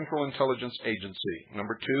in the Central Intelligence Agency.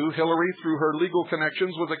 Number two, Hillary, through her legal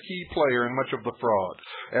connections, was a key player in much of the fraud.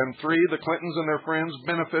 And three, the Clintons and their friends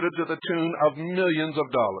benefited to the tune of millions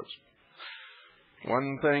of dollars.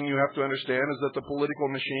 One thing you have to understand is that the political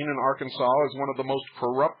machine in Arkansas is one of the most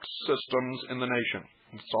corrupt systems in the nation.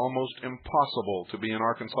 It's almost impossible to be in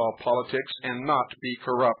Arkansas politics and not be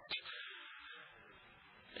corrupt.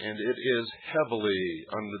 And it is heavily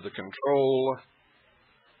under the control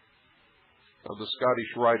of the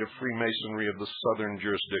Scottish Rite of Freemasonry of the Southern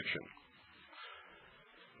jurisdiction.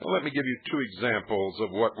 Now, let me give you two examples of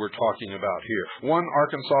what we're talking about here. One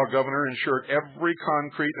Arkansas governor insured every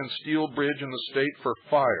concrete and steel bridge in the state for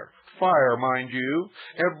fire. Fire, mind you.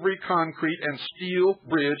 Every concrete and steel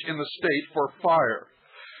bridge in the state for fire.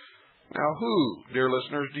 Now, who, dear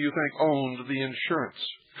listeners, do you think owned the insurance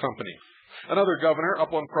company? Another governor,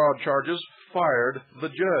 up on fraud charges, fired the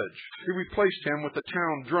judge. He replaced him with the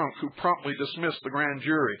town drunk who promptly dismissed the grand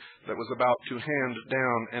jury that was about to hand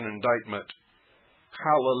down an indictment.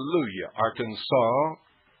 Hallelujah, Arkansas.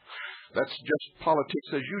 That's just politics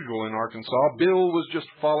as usual in Arkansas. Bill was just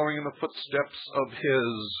following in the footsteps of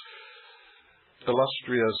his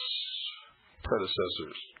illustrious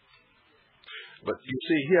predecessors. But you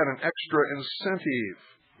see, he had an extra incentive.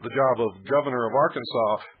 The job of governor of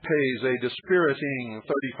Arkansas pays a dispiriting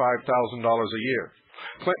 $35,000 a year.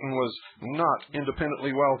 Clinton was not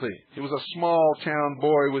independently wealthy. He was a small-town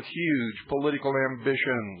boy with huge political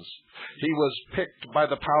ambitions. He was picked by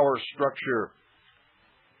the power structure.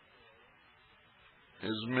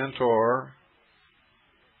 His mentor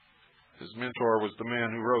was the man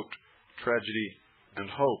who wrote Tragedy and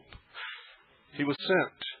Hope. He was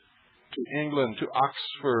sent to England, to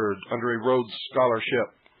Oxford, under a Rhodes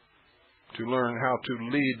Scholarship, to learn how to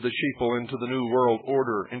lead the sheeple into the New World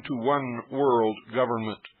Order, into one world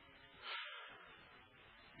government.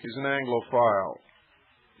 He's an Anglophile.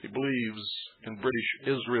 He believes in British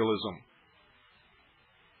Israelism.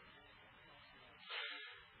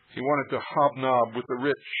 He wanted to hobnob with the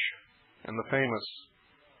rich and the famous.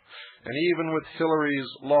 And even with Hillary's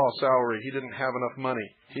law salary, he didn't have enough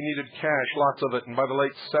money. He needed cash, lots of it, and by the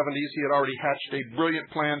late 70s, he had already hatched a brilliant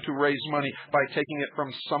plan to raise money by taking it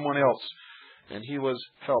from someone else. And he was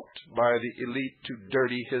helped by the elite to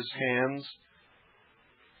dirty his hands.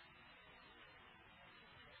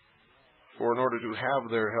 For in order to have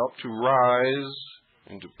their help, to rise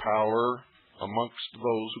into power amongst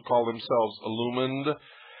those who call themselves illumined,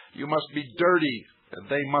 You must be dirty, and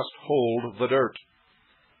they must hold the dirt.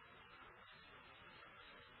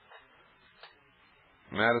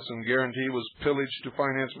 Madison Guarantee was pillaged to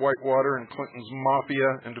finance Whitewater and Clinton's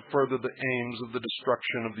mafia and to further the aims of the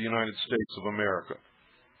destruction of the United States of America,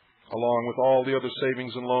 along with all the other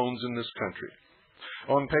savings and loans in this country.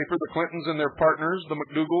 On paper, the Clintons and their partners, the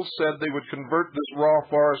McDougals, said they would convert this raw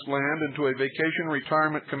forest land into a vacation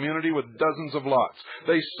retirement community with dozens of lots.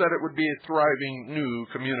 They said it would be a thriving new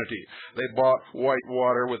community. They bought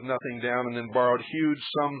Whitewater with nothing down and then borrowed huge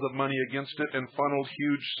sums of money against it and funneled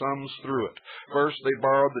huge sums through it. First, they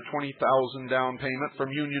borrowed the $20,000 down payment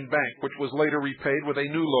from Union Bank, which was later repaid with a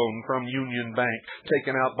new loan from Union Bank,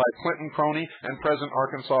 taken out by Clinton crony and present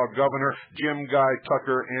Arkansas Governor Jim Guy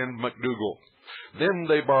Tucker and McDougall. Then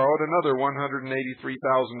they borrowed another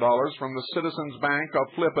 $183,000 from the Citizens Bank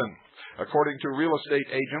of Flippin. According to real estate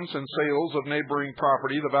agents and sales of neighboring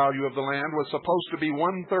property, the value of the land was supposed to be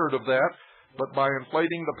one-third of that, but by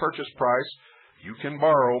inflating the purchase price, you can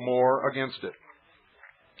borrow more against it.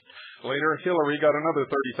 Later, Hillary got another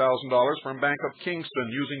 $30,000 from Bank of Kingston,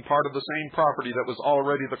 using part of the same property that was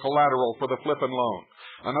already the collateral for the Flippin loan.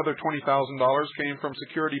 Another $20,000 came from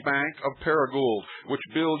Security Bank of Paragould, which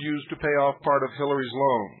Bill used to pay off part of Hillary's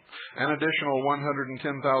loan. An additional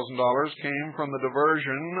 $110,000 came from the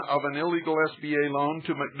diversion of an illegal SBA loan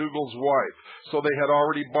to McDougall's wife, so they had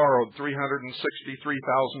already borrowed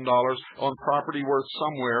 $363,000 on property worth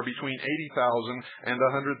somewhere between $80,000 and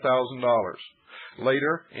 $100,000.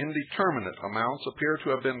 Later, indeterminate amounts appear to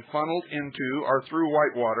have been funneled into or through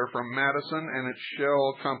Whitewater from Madison and its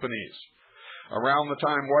shell companies. Around the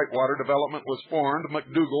time Whitewater Development was formed,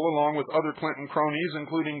 McDougall, along with other Clinton cronies,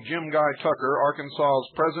 including Jim Guy Tucker,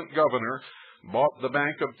 Arkansas's present governor, bought the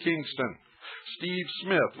Bank of Kingston. Steve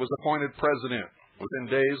Smith was appointed president. Within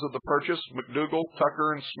days of the purchase, McDougall,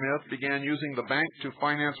 Tucker, and Smith began using the bank to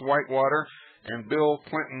finance Whitewater and Bill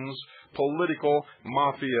Clinton's political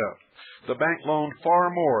mafia. The bank loaned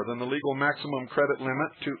far more than the legal maximum credit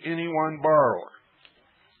limit to any one borrower.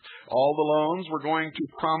 All the loans were going to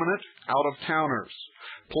prominent out-of-towners,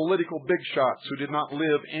 political big shots who did not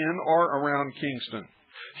live in or around Kingston.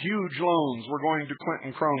 Huge loans were going to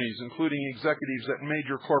Clinton cronies, including executives at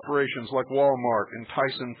major corporations like Walmart and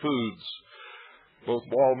Tyson Foods. Both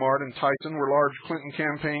Walmart and Tyson were large Clinton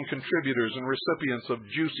campaign contributors and recipients of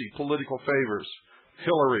juicy political favors.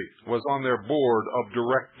 Hillary was on their board of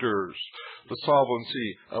directors. The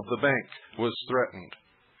solvency of the bank was threatened.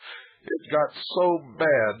 It got so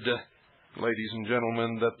bad, ladies and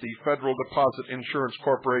gentlemen, that the Federal Deposit Insurance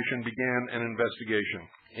Corporation began an investigation.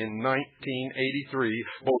 In 1983,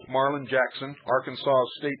 both Marlin Jackson, Arkansas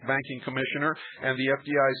State Banking Commissioner, and the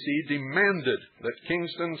FDIC demanded that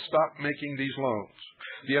Kingston stop making these loans.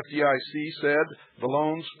 The FDIC said the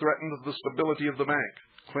loans threatened the stability of the bank.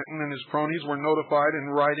 Clinton and his cronies were notified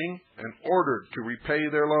in writing and ordered to repay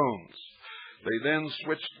their loans. They then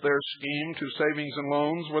switched their scheme to savings and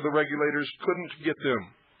loans where the regulators couldn't get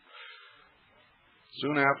them.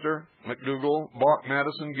 Soon after, McDougall bought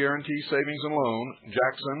Madison Guarantee Savings and Loan.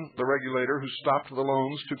 Jackson, the regulator who stopped the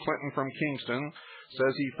loans to Clinton from Kingston,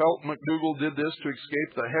 says he felt McDougall did this to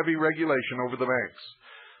escape the heavy regulation over the banks.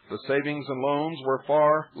 The savings and loans were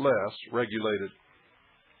far less regulated.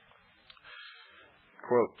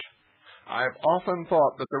 Quote, I have often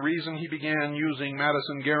thought that the reason he began using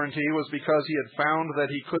Madison Guarantee was because he had found that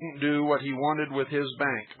he couldn't do what he wanted with his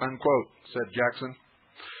bank, unquote, said Jackson.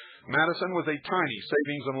 Madison was a tiny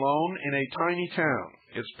savings and loan in a tiny town.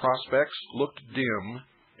 Its prospects looked dim,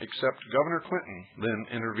 except Governor Clinton then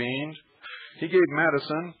intervened. He gave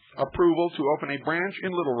Madison approval to open a branch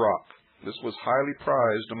in Little Rock. This was highly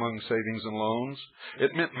prized among savings and loans.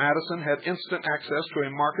 It meant Madison had instant access to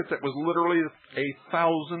a market that was literally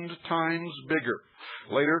 1,000 times bigger.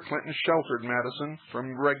 Later, Clinton sheltered Madison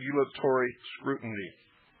from regulatory scrutiny.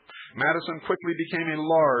 Madison quickly became a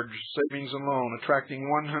large savings and loan, attracting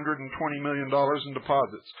 $120 million in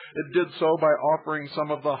deposits. It did so by offering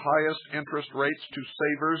some of the highest interest rates to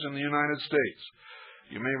savers in the United States.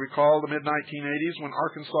 You may recall the mid-1980s when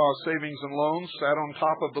Arkansas Savings and Loans sat on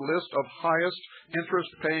top of the list of highest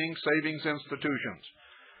interest-paying savings institutions.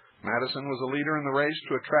 Madison was a leader in the race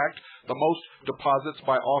to attract the most deposits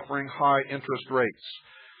by offering high interest rates.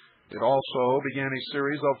 It also began a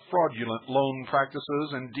series of fraudulent loan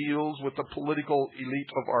practices and deals with the political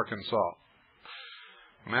elite of Arkansas.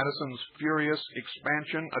 Madison's furious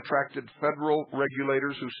expansion attracted federal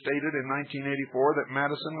regulators who stated in 1984 that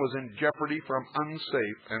Madison was in jeopardy from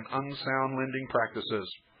unsafe and unsound lending practices.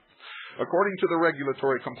 According to the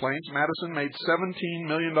regulatory complaints, Madison made $17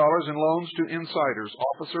 million in loans to insiders,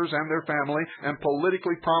 officers and their family, and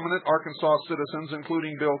politically prominent Arkansas citizens,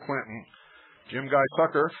 including Bill Clinton. Jim Guy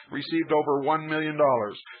Tucker received over $1 million.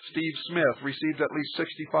 Steve Smith received at least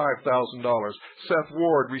 $65,000. Seth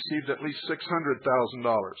Ward received at least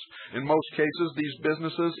 $600,000. In most cases, these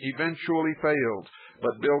businesses eventually failed,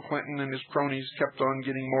 but Bill Clinton and his cronies kept on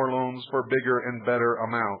getting more loans for bigger and better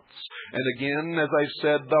amounts. And again, as I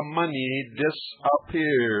said, the money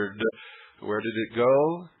disappeared. Where did it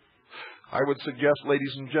go? I would suggest,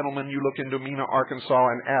 ladies and gentlemen, you look into Mena, Arkansas,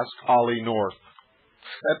 and ask Ollie North.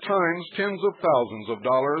 At times, tens of thousands of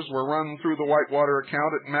dollars were run through the Whitewater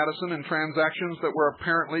account at Madison in transactions that were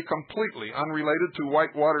apparently completely unrelated to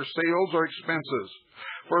Whitewater sales or expenses.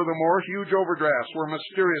 Furthermore, huge overdrafts were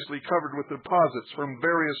mysteriously covered with deposits from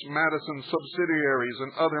various Madison subsidiaries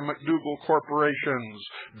and other McDougal corporations.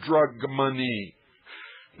 Drug money.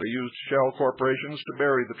 They used shell corporations to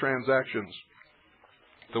bury the transactions.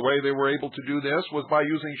 The way they were able to do this was by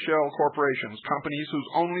using shell corporations, companies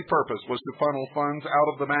whose only purpose was to funnel funds out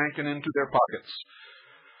of the bank and into their pockets.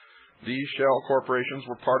 These shell corporations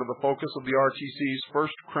were part of the focus of the RTC's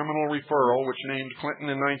first criminal referral, which named Clinton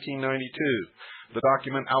in 1992. The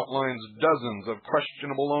document outlines dozens of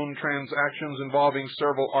questionable loan transactions involving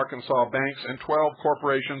several Arkansas banks and 12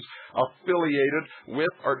 corporations affiliated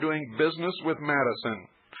with or doing business with Madison.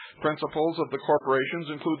 Principals of the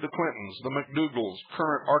corporations include the Clintons, the McDougals,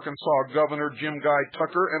 current Arkansas Governor Jim Guy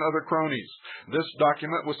Tucker, and other cronies. This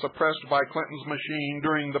document was suppressed by Clinton's machine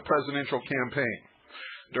during the presidential campaign.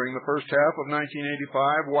 During the first half of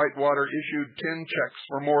 1985, Whitewater issued 10 checks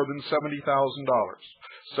for more than $70,000.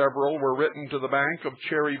 Several were written to the Bank of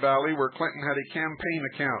Cherry Valley, where Clinton had a campaign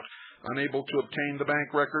account. Unable to obtain the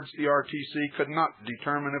bank records, the RTC could not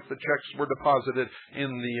determine if the checks were deposited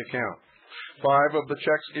in the account. 5 of the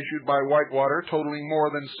checks issued by Whitewater, totaling more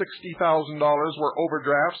than $60,000, were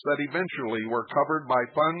overdrafts that eventually were covered by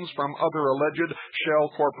funds from other alleged shell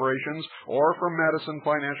corporations or from Madison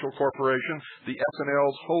Financial Corporation, the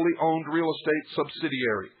S&L's wholly owned real estate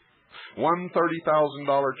subsidiary. One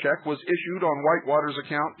 $30,000 check was issued on Whitewater's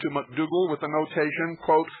account to McDougal with the notation,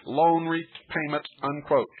 quote, loan repayment,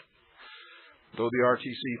 unquote. Though the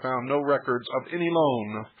RTC found no records of any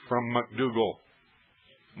loan from McDougal.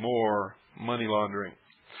 More money laundering.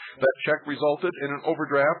 That check resulted in an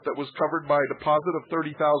overdraft that was covered by a deposit of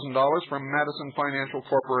 $30,000 from Madison Financial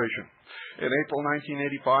Corporation. In April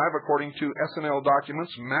 1985, according to S&L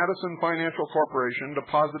documents, Madison Financial Corporation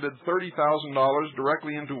deposited $30,000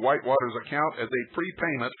 directly into Whitewater's account as a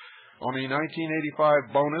prepayment on a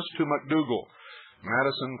 1985 bonus to McDougal,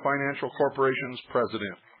 Madison Financial Corporation's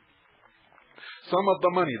president. Some of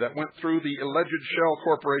the money that went through the alleged shell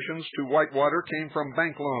corporations to Whitewater came from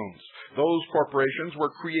bank loans. Those corporations were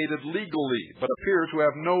created legally, but appear to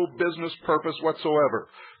have no business purpose whatsoever.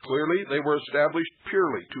 Clearly, they were established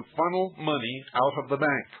purely to funnel money out of the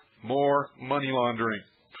bank. More money laundering.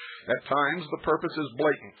 At times, the purpose is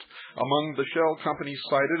blatant. Among the shell companies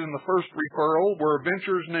cited in the first referral were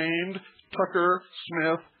ventures named Tucker,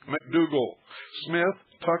 Smith, McDougal. Smith,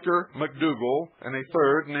 Tucker, McDougal, and a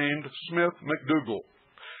third named Smith McDougal.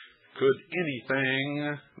 Could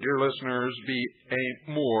anything, dear listeners, be a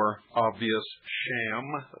more obvious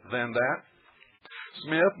sham than that?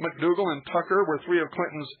 Smith, McDougal, and Tucker were 3 of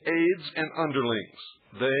Clinton's aides and underlings.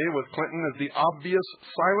 They, with Clinton as the obvious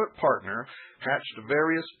silent partner, hatched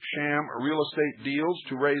various sham real estate deals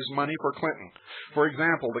to raise money for Clinton. For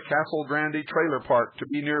example, the Castle Grande trailer park to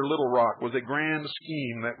be near Little Rock was a grand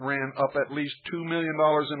scheme that ran up at least $2 million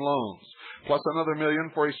in loans, plus another $1 million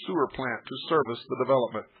for a sewer plant to service the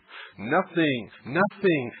development. Nothing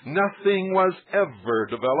was ever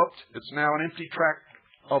developed. It's now an empty tract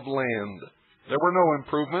of land. There were no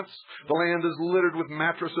improvements. The land is littered with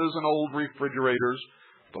mattresses and old refrigerators.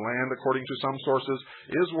 The land, according to some sources,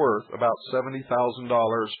 is worth about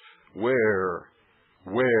 $70,000. Where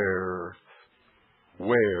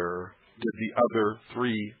did the other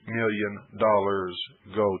 $3 million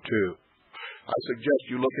go to? I suggest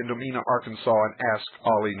you look into Mena, Arkansas, and ask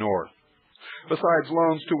Ollie North. Besides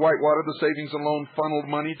loans to Whitewater, the savings and loan funneled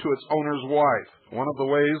money to its owner's wife. One of the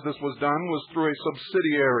ways this was done was through a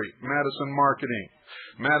subsidiary, Madison Marketing.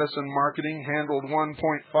 Madison Marketing handled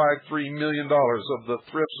 $1.53 million of the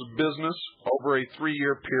thrift's business over a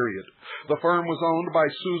 3-year period. The firm was owned by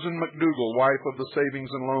Susan McDougal, wife of the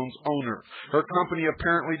savings and loans owner. Her company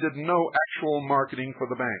apparently did no actual marketing for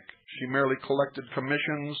the bank. She merely collected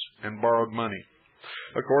commissions and borrowed money.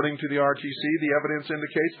 According to the RTC, the evidence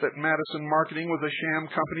indicates that Madison Marketing was a sham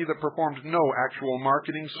company that performed no actual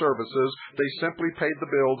marketing services. They simply paid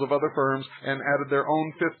the bills of other firms and added their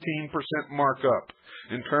own 15% markup.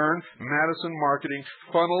 In turn, Madison Marketing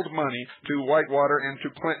funneled money to Whitewater and to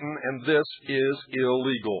Clinton, and this is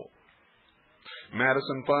illegal.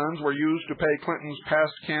 Madison funds were used to pay Clinton's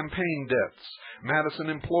past campaign debts. Madison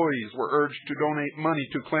employees were urged to donate money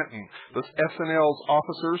to Clinton. The S&L's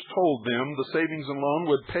officers told them the savings and loan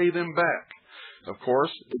would pay them back. Of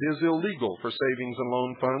course, it is illegal for savings and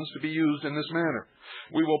loan funds to be used in this manner.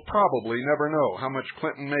 We will probably never know how much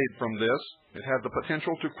Clinton made from this. It had the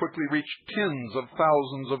potential to quickly reach tens of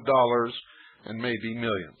thousands of dollars and maybe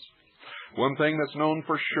millions. One thing that's known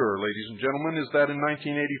for sure, ladies and gentlemen, is that in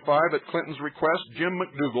 1985, at Clinton's request, Jim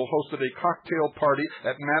McDougal hosted a cocktail party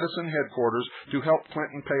at Madison headquarters to help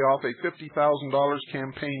Clinton pay off a $50,000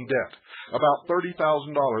 campaign debt. About $30,000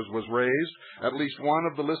 was raised. At least one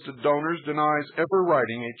of the listed donors denies ever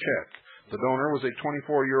writing a check. The donor was a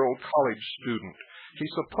 24-year-old college student. He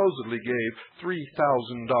supposedly gave $3,000.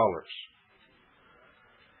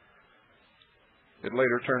 It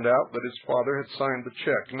later turned out that his father had signed the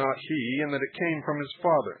check, not he, and that it came from his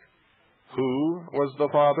father. Who was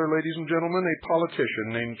the father, ladies and gentlemen? A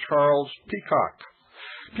politician named Charles Peacock.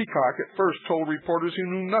 Peacock at first told reporters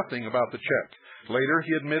he knew nothing about the check. Later,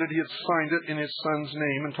 he admitted he had signed it in his son's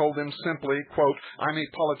name and told them simply, quote, "I'm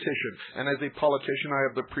a politician, and as a politician I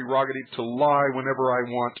have the prerogative to lie whenever I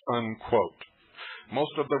want," unquote.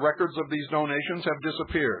 Most of the records of these donations have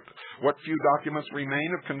disappeared. What few documents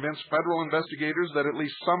remain have convinced federal investigators that at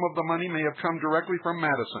least some of the money may have come directly from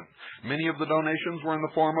Madison. Many of the donations were in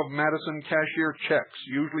the form of Madison cashier checks,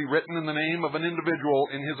 usually written in the name of an individual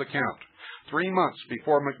in his account. 3 months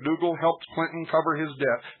before McDougal helped Clinton cover his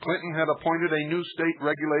debt, Clinton had appointed a new state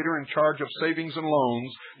regulator in charge of savings and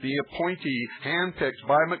loans. The appointee, handpicked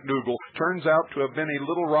by McDougal, turns out to have been a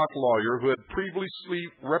Little Rock lawyer who had previously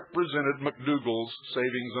represented McDougal's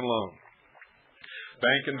savings and loan.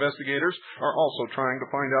 Bank investigators are also trying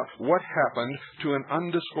to find out what happened to an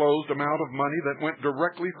undisclosed amount of money that went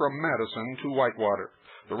directly from Madison to Whitewater.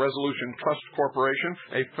 The Resolution Trust Corporation,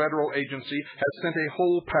 a federal agency, has sent a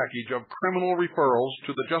whole package of criminal referrals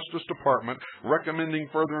to the Justice Department recommending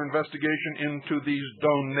further investigation into these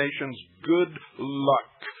donations. Good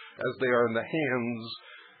luck, as they are in the hands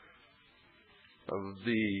of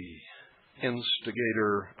the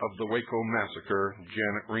instigator of the Waco massacre,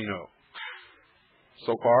 Janet Reno.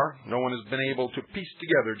 So far, no one has been able to piece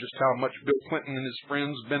together just how much Bill Clinton and his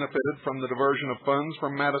friends benefited from the diversion of funds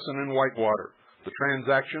from Madison and Whitewater. The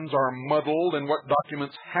transactions are muddled, and what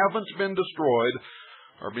documents haven't been destroyed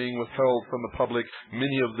are being withheld from the public,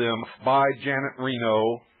 many of them by Janet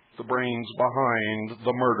Reno, the brains behind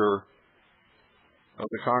the murder of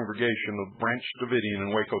the congregation of Branch Davidian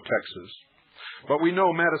in Waco, Texas. But we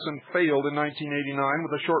know Madison failed in 1989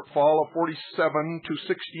 with a shortfall of $47 to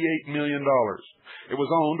 $68 million. It was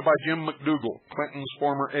owned by Jim McDougal, Clinton's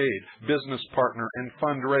former aide, business partner, and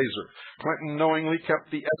fundraiser. Clinton knowingly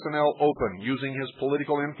kept the S&L open, using his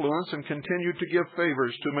political influence, and continued to give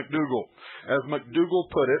favors to McDougal. As McDougal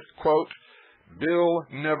put it, quote, "Bill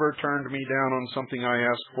never turned me down on something I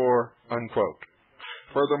asked for," unquote.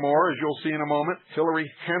 Furthermore, as you'll see in a moment, Hillary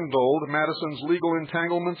handled Madison's legal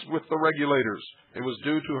entanglements with the regulators. It was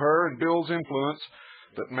due to her and Bill's influence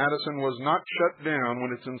that Madison was not shut down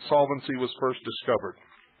when its insolvency was first discovered.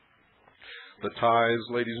 The ties,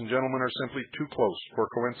 ladies and gentlemen, are simply too close for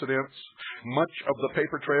coincidence. Much of the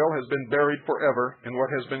paper trail has been buried forever in what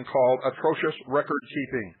has been called atrocious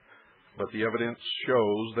record-keeping. But the evidence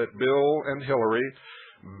shows that Bill and Hillary,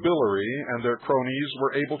 Billary, and their cronies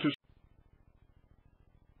were able to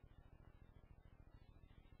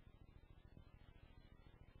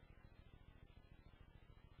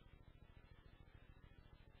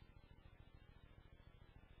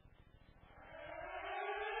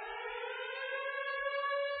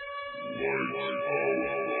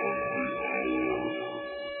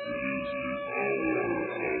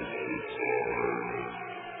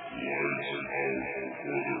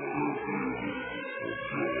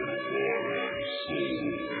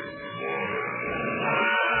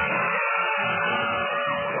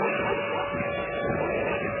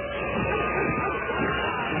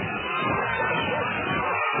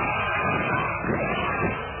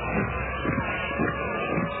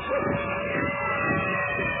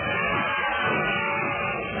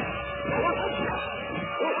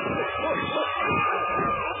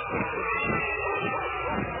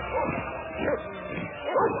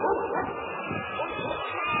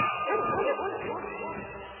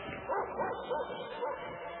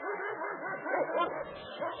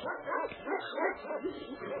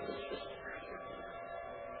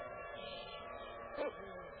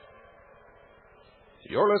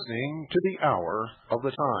You're listening to The Hour of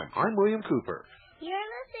the Time. I'm William Cooper. You're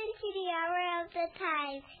listening to The Hour of the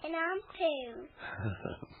Time, and I'm Pooh.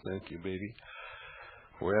 Thank you, baby.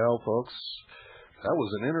 Well, folks, that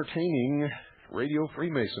was an entertaining Radio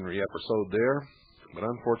Freemasonry episode there. But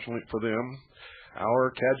unfortunately for them,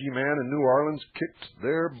 our Cadgy man in New Orleans kicked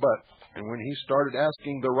their butt. And when he started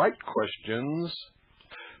asking the right questions,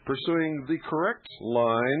 pursuing the correct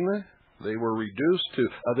line, they were reduced to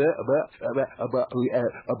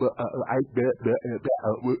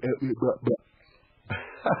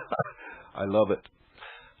I love it.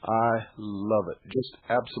 I love it. Just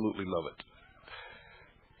absolutely love it.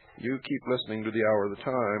 You keep listening to The Hour of the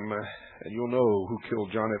Time, and you'll know who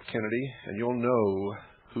killed John F. Kennedy, and you'll know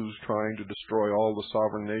who's trying to destroy all the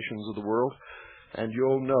sovereign nations of the world, and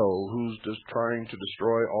you'll know who's just trying to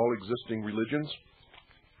destroy all existing religions.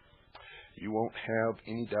 You won't have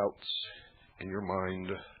any doubts in your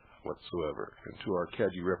mind whatsoever. And to our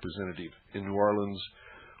Cadgy representative in New Orleans,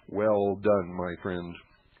 well done, my friend.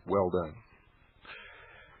 Well done.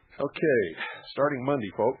 Okay, starting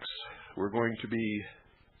Monday, folks, we're going to be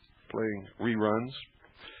playing reruns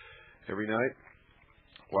every night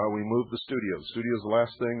while we move the studio. The studio is the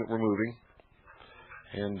last thing that we're moving.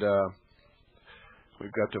 And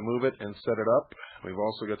we've got to move it and set it up. We've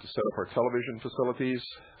also got to set up our television facilities.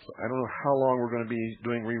 So I don't know how long we're going to be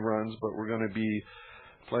doing reruns, but we're going to be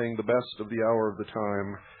playing the best of The Hour of the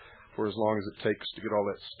Time for as long as it takes to get all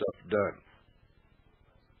that stuff done.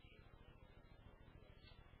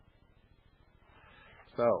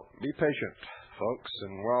 So, be patient, folks,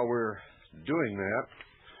 and while we're doing that,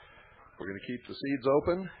 we're going to keep the seeds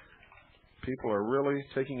open. People are really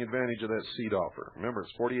taking advantage of that seed offer. Remember,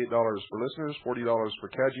 it's $48 for listeners, $40 for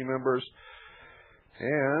Cadgy members,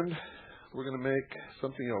 and we're going to make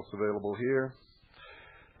something else available here.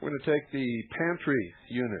 We're going to take the pantry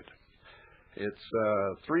unit. It's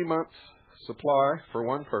a 3-month supply for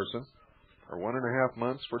one person, or 1.5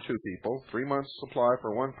 months for 2 people. 3 months supply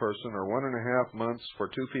for one person, or 1.5 months for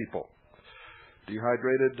 2 people.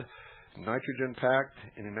 Dehydrated, nitrogen-packed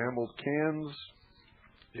in enameled cans.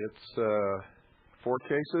 It's 4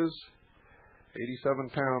 cases, 87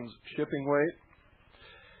 pounds shipping weight.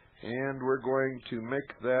 And we're going to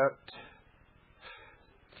make that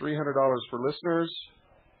 $300 for listeners,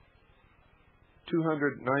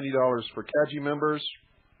 $290 for Cadgy members.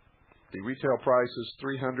 The retail price is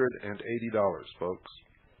 $380, folks.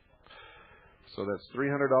 So that's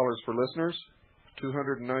 $300 for listeners,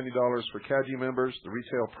 $290 for Cadgy members. The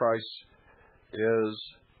retail price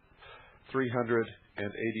is $380.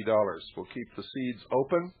 We'll keep the seeds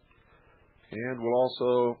open, and we'll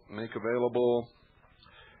also make available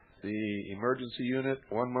the emergency unit,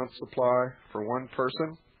 1 month supply for one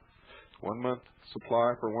person. 1 month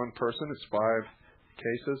supply for one person. It's 5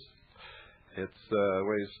 cases. It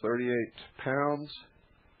weighs 38 pounds.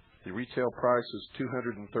 The retail price is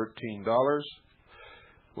 $213.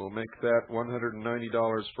 We'll make that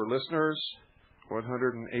 $190 for listeners,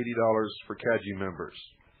 $180 for Cadgy members.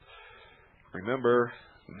 Remember,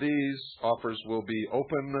 these offers will be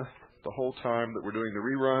open the whole time that we're doing the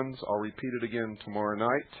reruns. I'll repeat it again tomorrow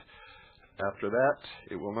night. After that,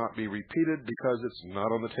 it will not be repeated because it's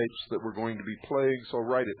not on the tapes that we're going to be playing, so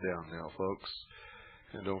write it down now, folks.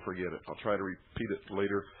 And don't forget it. I'll try to repeat it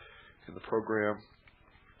later in the program,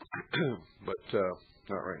 but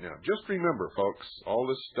not right now. Just remember, folks, all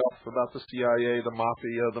this stuff about the CIA, the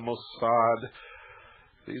Mafia, the Mossad,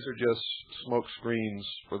 these are just smoke screens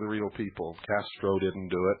for the real people. Castro didn't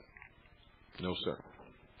do it. No, sir.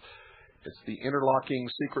 It's the interlocking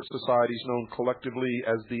secret societies known collectively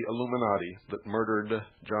as the Illuminati that murdered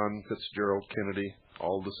John Fitzgerald Kennedy.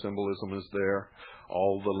 All the symbolism is there.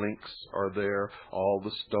 All the links are there. All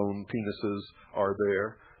the stone penises are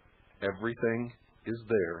there. Everything is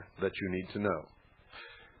there that you need to know.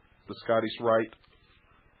 The Scottish Rite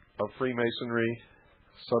of Freemasonry,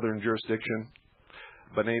 Southern Jurisdiction,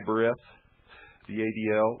 B'nai B'rith, the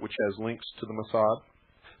ADL, which has links to the Mossad,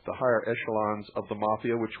 the higher echelons of the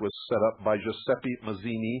Mafia, which was set up by Giuseppe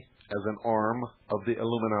Mazzini as an arm of the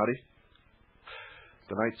Illuminati,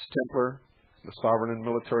 the Knights Templar, the Sovereign and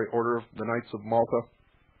Military Order of the Knights of Malta,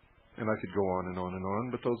 and I could go on and on and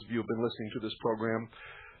on, but those of you who have been listening to this program,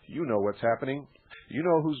 you know what's happening. You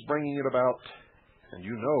know who's bringing it about, and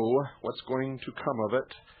you know what's going to come of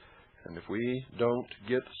it. And if we don't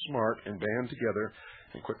get smart and band together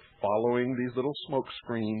and quit following these little smoke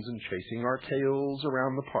screens and chasing our tails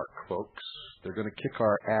around the park, folks, they're going to kick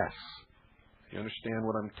our ass. You understand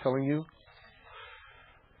what I'm telling you?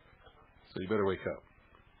 So you better wake up.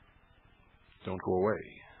 Don't go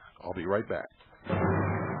away. I'll be right back.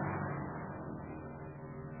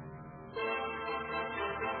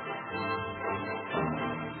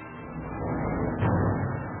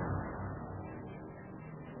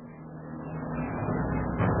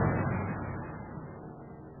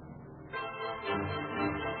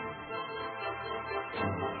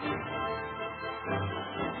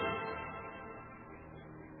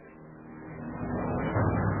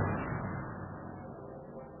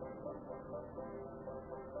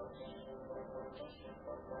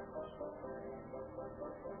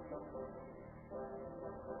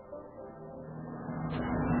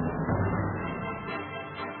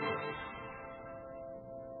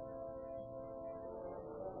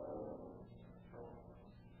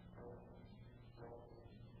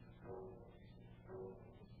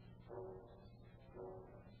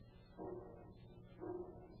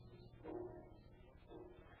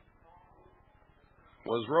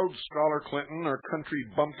 Was Rhodes Scholar Clinton or country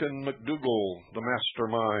bumpkin McDougal the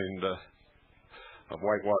mastermind of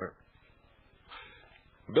Whitewater?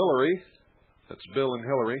 Billary, that's Bill and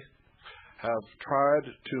Hillary, have tried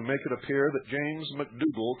to make it appear that James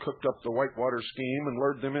McDougal cooked up the Whitewater scheme and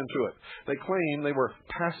lured them into it. They claim they were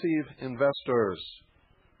passive investors.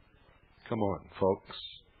 Come on, folks.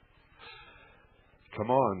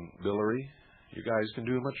 Come on, Billary. You guys can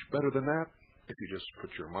do much better than that. If you just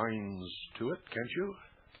put your minds to it, can't you?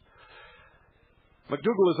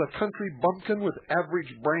 McDougal is a country bumpkin with average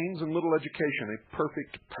brains and little education, a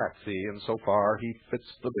perfect patsy, and so far he fits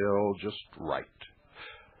the bill just right.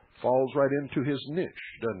 Falls right into his niche,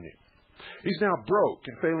 doesn't he? He's now broke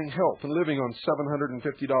and failing health and living on $750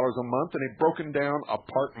 a month in a broken down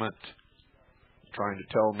apartment. Trying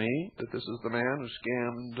to tell me that this is the man who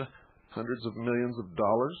scammed hundreds of millions of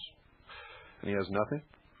dollars and he has nothing?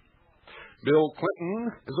 Bill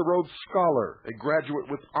Clinton is a Rhodes Scholar, a graduate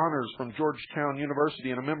with honors from Georgetown University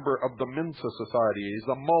and a member of the Mensa Society. He's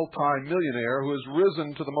a multi-millionaire who has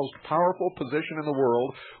risen to the most powerful position in the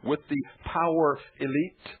world with the power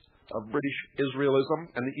elite of British Israelism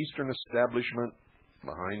and the Eastern establishment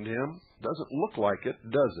behind him. Doesn't look like it,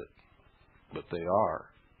 does it? But they are.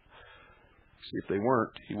 See, if they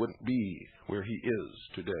weren't, he wouldn't be where he is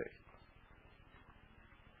today.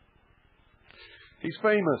 He's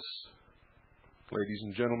famous, ladies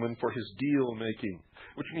and gentlemen, for his deal-making,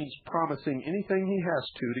 which means promising anything he has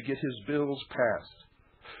to get his bills passed.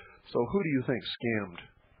 So who do you think scammed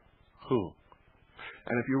who?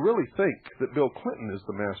 And if you really think that Bill Clinton is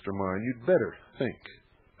the mastermind, you'd better think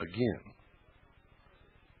again.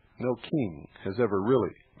 No king has ever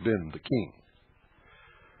really been the king.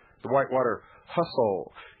 The Whitewater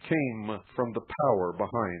hustle came from the power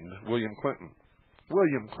behind William Clinton.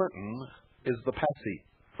 William Clinton is the patsy,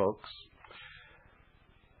 folks.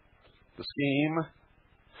 The scheme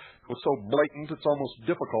was so blatant it's almost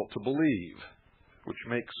difficult to believe, which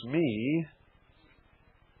makes me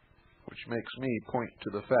point to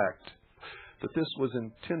the fact that this was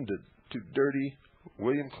intended to dirty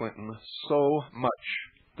William Clinton so much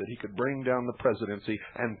that he could bring down the presidency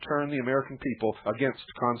and turn the American people against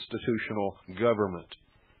constitutional government.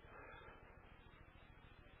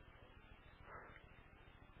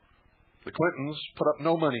 The Clintons put up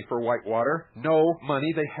no money for Whitewater. No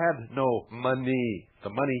money. They had no money.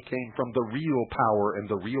 The money came from the real power and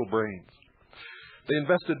the real brains. They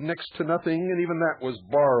invested next to nothing, and even that was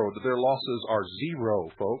borrowed. Their losses are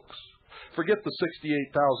zero, folks. Forget the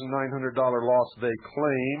 $68,900 loss they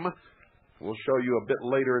claim. We'll show you a bit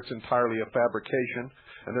later it's entirely a fabrication.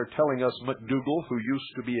 And they're telling us McDougal, who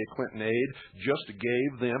used to be a Clinton aide, just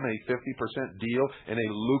gave them a 50% deal in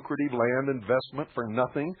a lucrative land investment for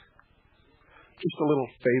nothing. Just a little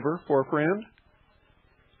favor for a friend?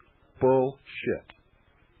 Bullshit.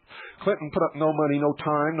 Clinton put up no money, no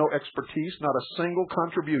time, no expertise, not a single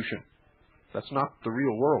contribution. That's not the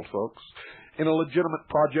real world, folks. In a legitimate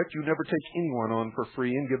project, you never take anyone on for free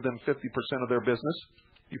and give them 50% of their business.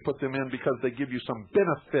 You put them in because they give you some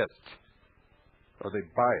benefit, or they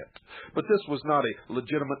buy it. But this was not a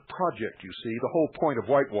legitimate project, you see. The whole point of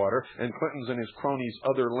Whitewater and Clinton's and his cronies'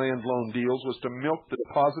 other land loan deals was to milk the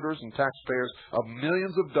depositors and taxpayers of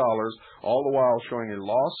millions of dollars, all the while showing a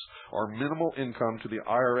loss or minimal income to the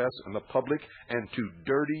IRS and the public, and to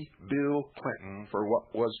dirty Bill Clinton for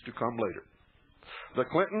what was to come later. The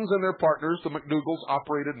Clintons and their partners, the McDougals,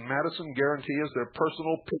 operated Madison Guarantee as their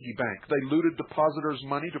personal piggy bank. They looted depositors'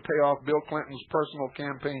 money to pay off Bill Clinton's personal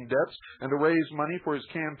campaign debts and to raise money for his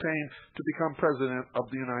campaign to become president of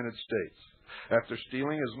the United States. After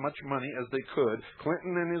stealing as much money as they could,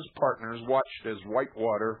 Clinton and his partners watched as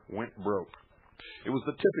Whitewater went broke. It was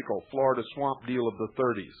the typical Florida swamp deal of the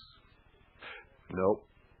 30s. Nope.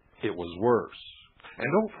 it was worse.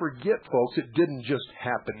 And don't forget, folks, it didn't just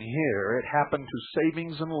happen here. It happened to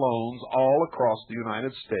savings and loans all across the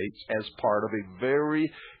United States as part of a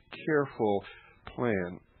very careful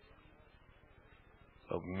plan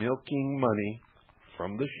of milking money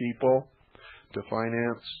from the sheeple to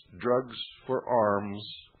finance drugs for arms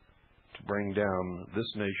to bring down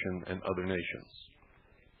this nation and other nations.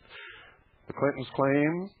 The Clintons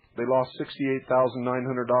claim they lost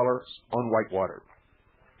 $68,900 on Whitewater.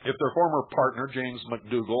 If their former partner, James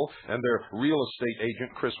McDougal, and their real estate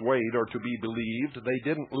agent, Chris Wade, are to be believed, they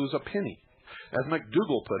didn't lose a penny. As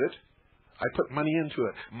McDougal put it, I put money into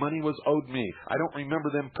it. Money was owed me. I don't remember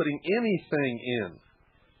them putting anything in.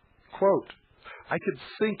 Quote, I could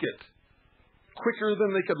sink it quicker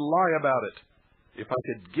than they could lie about it if I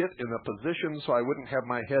could get in a position so I wouldn't have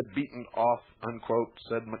my head beaten off, unquote,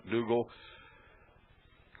 said McDougal.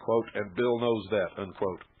 Quote, and Bill knows that,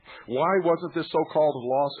 unquote. Why wasn't this so-called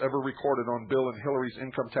loss ever recorded on Bill and Hillary's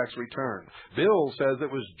income tax return? Bill says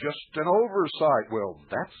it was just an oversight. Well,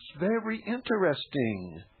 that's very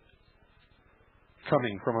interesting.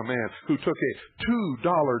 Coming from a man who took a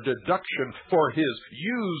 $2 deduction for his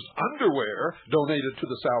used underwear donated to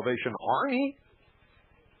the Salvation Army.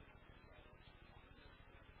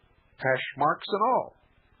 Hash marks and all.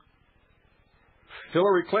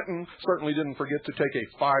 Hillary Clinton certainly didn't forget to take a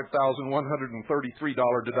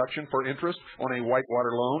 $5,133 deduction for interest on a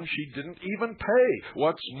Whitewater loan she didn't even pay.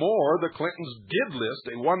 What's more, the Clintons did list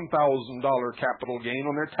a $1,000 capital gain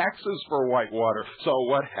on their taxes for Whitewater. So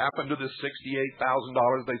what happened to this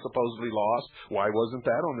 $68,000 they supposedly lost? Why wasn't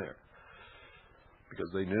that on there? Because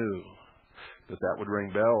they knew that that would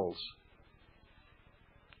ring bells.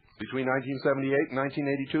 Between 1978 and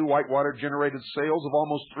 1982, Whitewater generated sales of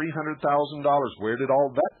almost $300,000. Where did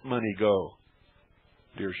all that money go,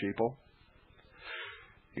 dear sheeple?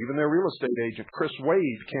 Even their real estate agent, Chris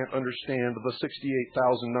Wade, can't understand the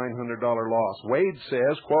 $68,900 loss. Wade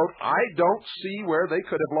says, quote, I don't see where they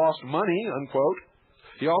could have lost money, unquote.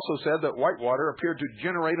 He also said that Whitewater appeared to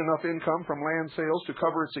generate enough income from land sales to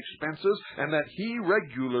cover its expenses and that he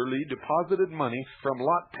regularly deposited money from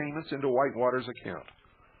lot payments into Whitewater's account.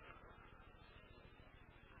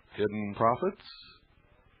 Hidden profits,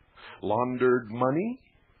 laundered money,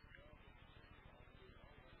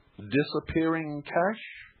 disappearing cash,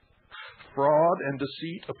 fraud and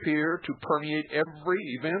deceit appear to permeate every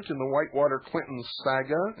event in the Whitewater Clinton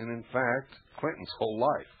saga, and in fact, Clinton's whole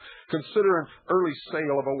life. Consider an early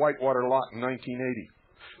sale of a Whitewater lot in 1980.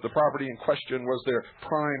 The property in question was their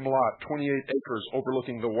prime lot, 28 acres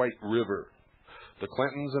overlooking the White River. The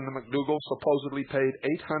Clintons and the McDougals supposedly paid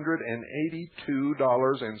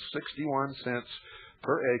 $882.61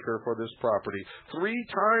 per acre for this property, 3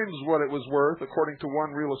 times what it was worth, according to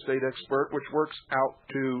one real estate expert, which works out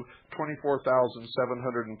to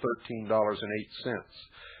 $24,713.08.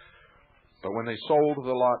 But when they sold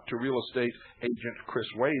the lot to real estate agent Chris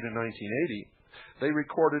Wade in 1980, they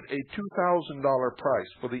recorded a $2,000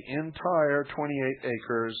 price for the entire 28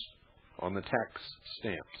 acres on the tax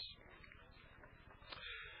stamps.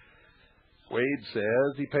 Wade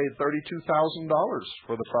says he paid $32,000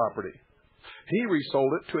 for the property. He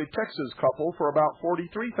resold it to a Texas couple for about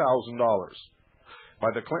 $43,000.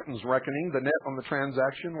 By the Clintons' reckoning, the net on the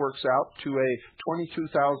transaction works out to a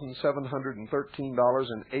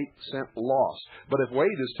 $22,713.08 loss. But if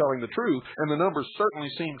Wade is telling the truth, and the numbers certainly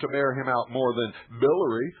seem to bear him out more than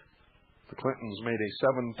Billary, the Clintons made a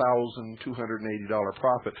 $7,280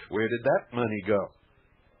 profit. Where did that money go?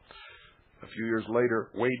 A few years later,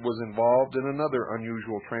 Wade was involved in another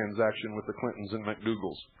unusual transaction with the Clintons and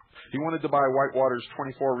McDougals. He wanted to buy Whitewater's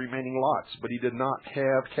 24 remaining lots, but he did not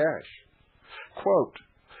have cash. Quote,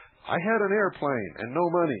 I had an airplane and no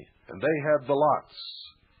money, and they had the lots,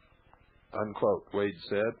 unquote, Wade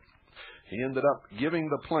said. He ended up giving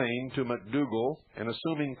the plane to McDougal and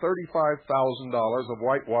assuming $35,000 of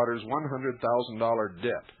Whitewater's $100,000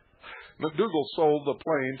 debt. McDougal sold the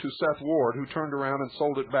plane to Seth Ward, who turned around and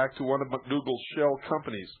sold it back to one of McDougal's shell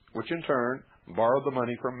companies, which in turn borrowed the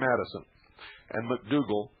money from Madison, and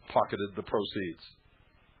McDougal pocketed the proceeds.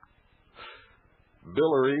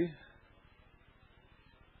 Billary,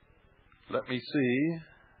 let me see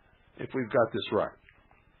if we've got this right.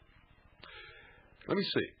 Let me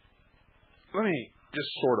see. Let me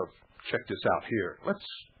just sort of check this out here. Let's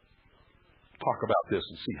talk about this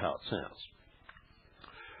and see how it sounds.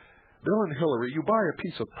 Bill and Hillary, you buy a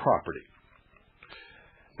piece of property.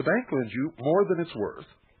 The bank lends you more than it's worth.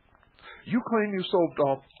 You claim you sold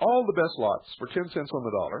off all the best lots for 10 cents on the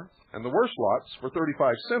dollar and the worst lots for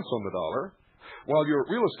 35 cents on the dollar, while your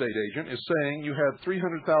real estate agent is saying you had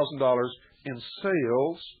 $300,000 in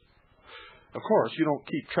sales Of course, you don't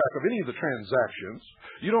keep track of any of the transactions.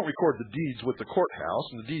 You don't record the deeds with the courthouse,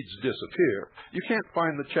 and the deeds disappear. You can't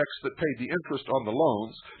find the checks that paid the interest on the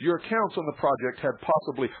loans. Your accounts on the project had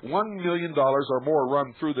possibly $1 million or more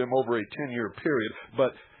run through them over a 10-year period.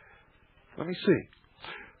 But let me see.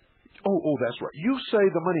 Oh, that's right. You say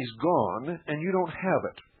the money's gone, and you don't have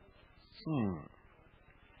it.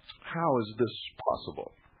 How is this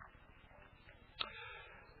possible?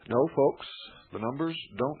 No, folks, the numbers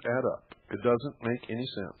don't add up. It doesn't make any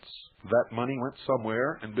sense. That money went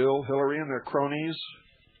somewhere, and Bill, Hillary, and their cronies,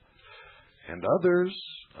 and others,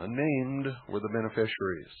 unnamed, were the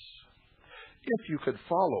beneficiaries. If you could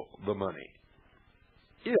follow the money,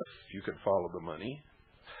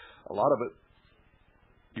 a lot of it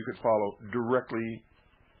you could follow directly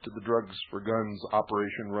to the Drugs for Guns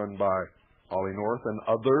operation run by Ollie North and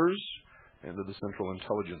others, and to the Central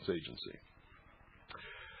Intelligence Agency.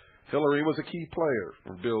 Hillary was a key player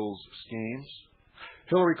in Bill's schemes.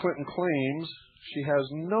 Hillary Clinton claims she has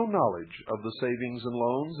no knowledge of the savings and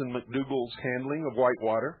loans in McDougal's handling of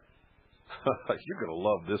Whitewater. You're going to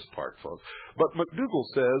love this part, folks. But McDougal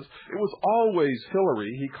says it was always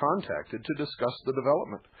Hillary he contacted to discuss the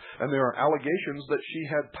development. And there are allegations that she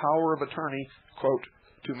had power of attorney, quote,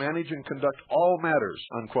 to manage and conduct all matters,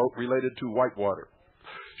 unquote, related to Whitewater.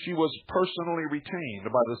 She was personally retained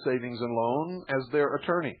by the Savings and Loan as their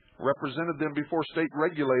attorney, represented them before state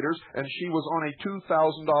regulators, and she was on a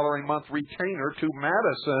 $2,000 a month retainer to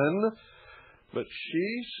Madison. But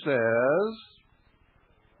she says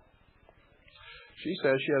she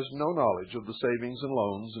has no knowledge of the savings and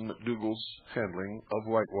loans in McDougal's handling of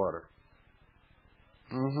Whitewater.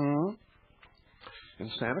 And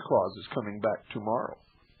Santa Claus is coming back tomorrow.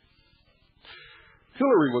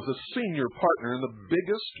 Hillary was a senior partner in the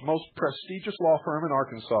biggest, most prestigious law firm in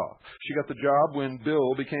Arkansas. She got the job when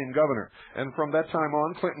Bill became governor, and from that time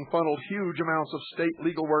on, Clinton funneled huge amounts of state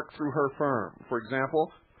legal work through her firm. For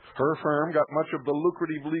example, her firm got much of the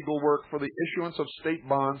lucrative legal work for the issuance of state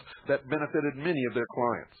bonds that benefited many of their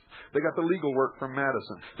clients. They got the legal work from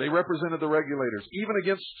Madison. They represented the regulators, even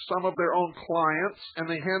against some of their own clients, and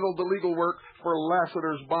they handled the legal work for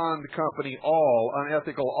Lassiter's Bond Company, all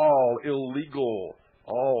unethical, all illegal,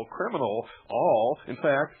 all criminal, all, in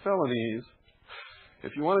fact, felonies.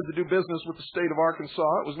 If you wanted to do business with the state of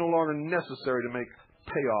Arkansas, it was no longer necessary to make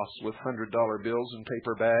payoffs with $100 bills and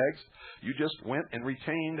paper bags. You just went and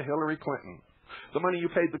retained Hillary Clinton. The money you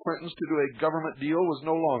paid the Clintons to do a government deal was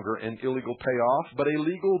no longer an illegal payoff, but a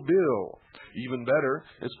legal bill. Even better,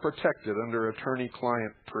 it's protected under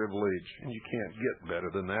attorney-client privilege, and you can't get better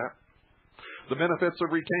than that. The benefits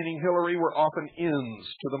of retaining Hillary were often ends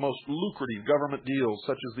to the most lucrative government deals,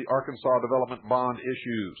 such as the Arkansas Development Bond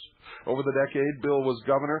issues. Over the decade Bill was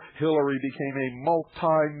governor, Hillary became a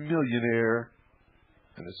multi-millionaire.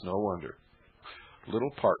 And it's no wonder.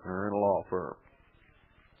 Little partner in a law firm.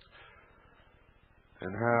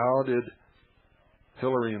 And how did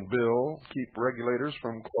Hillary and Bill keep regulators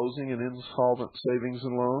from closing an insolvent savings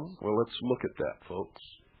and loan? Well, let's look at that, folks.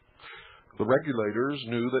 The regulators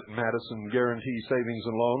knew that Madison Guarantee Savings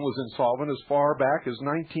and Loan was insolvent as far back as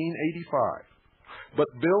 1985. But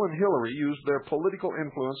Bill and Hillary used their political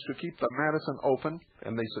influence to keep the Madison open,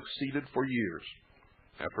 and they succeeded for years.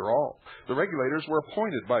 After all, the regulators were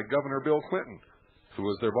appointed by Governor Bill Clinton, who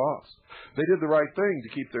was their boss. They did the right thing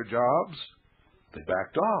to keep their jobs. They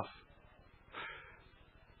backed off.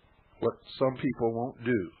 What some people won't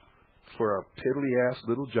do for a piddly-ass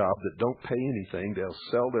little job that don't pay anything, they'll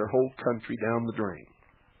sell their whole country down the drain.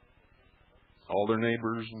 All their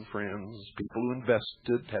neighbors and friends, people who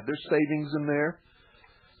invested, had their savings in there.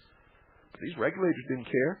 But these regulators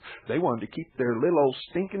didn't care. They wanted to keep their little old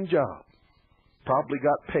stinking job. Probably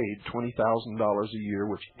got paid $20,000 a year,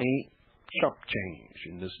 which ain't chump change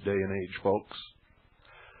in this day and age, folks.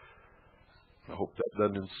 I hope that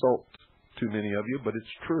doesn't insult too many of you, but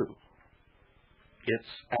it's true.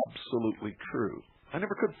 It's absolutely true. I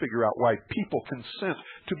never could figure out why people consent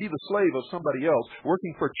to be the slave of somebody else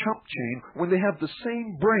working for chump change when they have the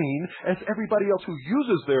same brain as everybody else who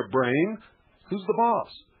uses their brain. Who's the boss?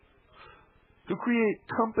 Who create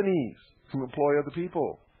companies, who employ other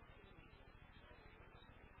people.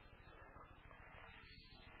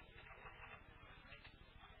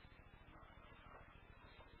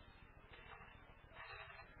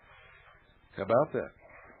 How about that?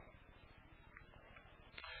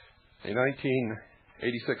 A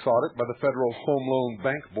 1986 audit by the Federal Home Loan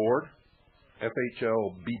Bank Board,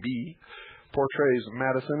 FHLBB, portrays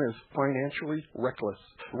Madison as financially reckless,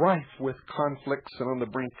 rife with conflicts and on the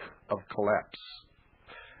brink of collapse.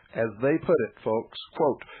 As they put it, folks,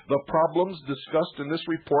 quote, the problems discussed in this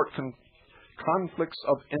report conflicts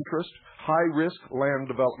of interest, high-risk land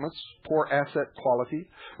developments, poor asset quality,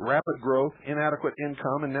 rapid growth, inadequate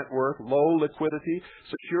income and net worth, low liquidity,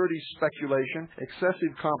 security speculation,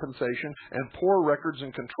 excessive compensation, and poor records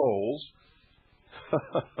and controls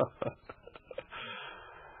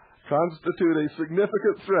constitute a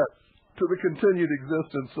significant threat to the continued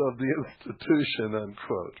existence of the institution,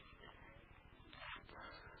 unquote.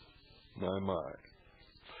 My.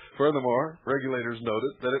 Furthermore, regulators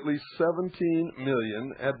noted that at least $17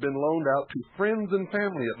 million had been loaned out to friends and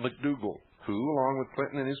family at McDougal, who, along with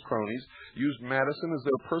Clinton and his cronies, used Madison as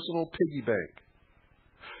their personal piggy bank.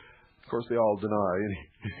 Of course, they all deny any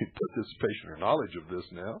participation or knowledge of this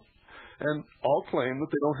now, and all claim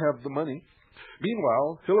that they don't have the money.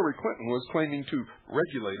 Meanwhile, Hillary Clinton was claiming to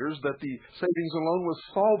regulators that the savings and loan was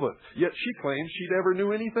solvent, yet she claimed she never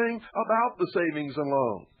knew anything about the savings and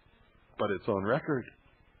loan. But it's on record.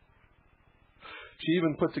 She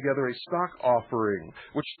even put together a stock offering,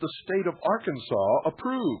 which the state of Arkansas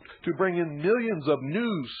approved, to bring in millions of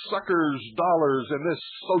new suckers' dollars, and this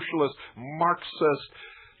socialist, Marxist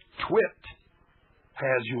twit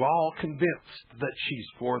has you all convinced that she's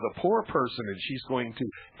for the poor person and she's going to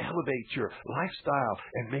elevate your lifestyle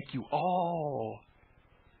and make you all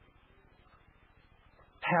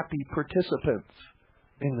happy participants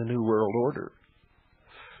in the New World Order,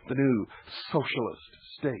 the new socialist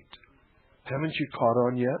state. Haven't you caught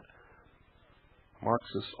on yet?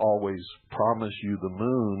 Marxists always promise you the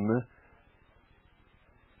moon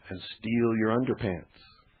and steal your underpants.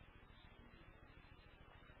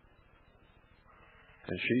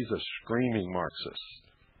 And she's a screaming Marxist.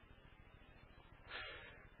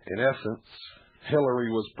 In essence, Hillary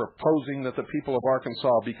was proposing that the people of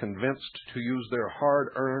Arkansas be convinced to use their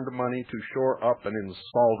hard-earned money to shore up an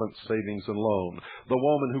insolvent savings and loan. The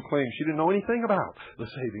woman who claimed she didn't know anything about the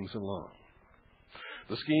savings and loan.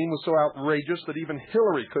 The scheme was so outrageous that even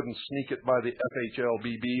Hillary couldn't sneak it by the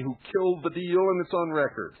FHLBB, who killed the deal, and it's on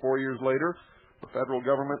record. 4 years later, the federal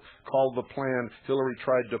government called the plan Hillary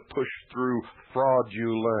tried to push through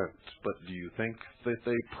fraudulent. But do you think that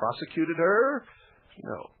they prosecuted her?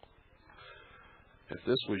 No. If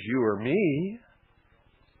this was you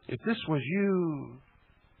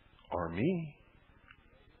or me,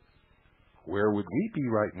 where would we be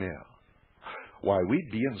right now? Why,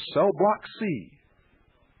 we'd be in cell block C.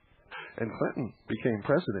 And Clinton became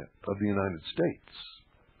president of the United States.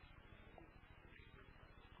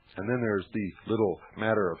 And then there's the little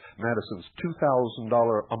matter of Madison's $2,000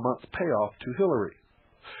 a month payoff to Hillary.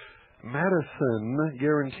 Madison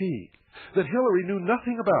guaranteed that Hillary knew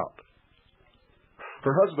nothing about.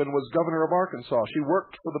 Her husband was governor of Arkansas. She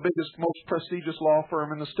worked for the biggest, most prestigious law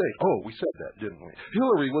firm in the state. Oh, we said that, didn't we?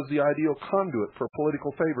 Hillary was the ideal conduit for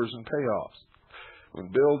political favors and payoffs.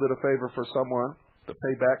 When Bill did a favor for someone, the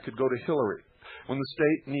payback could go to Hillary. When the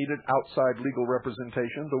state needed outside legal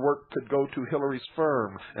representation, the work could go to Hillary's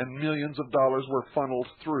firm, and millions of dollars were funneled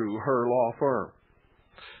through her law firm.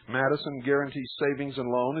 Madison Guarantee Savings and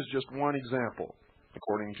Loan is just one example.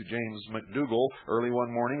 According to James McDougal, early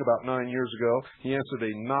one morning about 9 years ago, he answered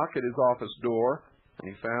a knock at his office door, and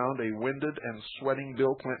he found a winded and sweating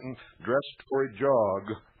Bill Clinton dressed for a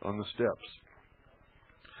jog on the steps.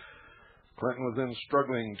 Clinton was then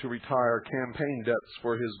struggling to retire campaign debts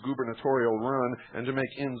for his gubernatorial run and to make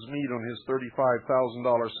ends meet on his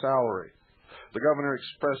 $35,000 salary. The governor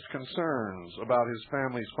expressed concerns about his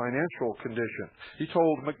family's financial condition. He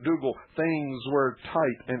told McDougal things were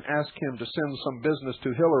tight and asked him to send some business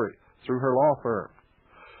to Hillary through her law firm.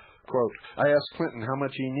 Quote, I asked Clinton how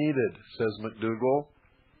much he needed, says McDougal,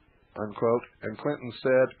 unquote, and Clinton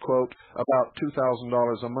said, quote, about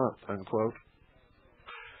 $2,000 a month, unquote.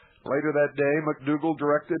 Later that day, McDougal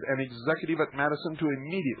directed an executive at Madison to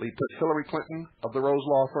immediately put Hillary Clinton of the Rose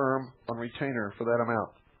Law Firm on retainer for that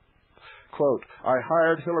amount. Quote, I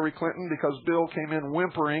hired Hillary Clinton because Bill came in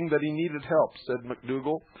whimpering that he needed help, said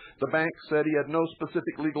McDougal. The bank said he had no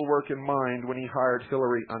specific legal work in mind when he hired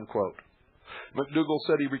Hillary, unquote. McDougal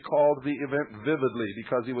said he recalled the event vividly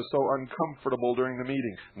because he was so uncomfortable during the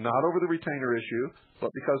meeting, not over the retainer issue,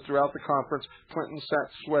 but because throughout the conference, Clinton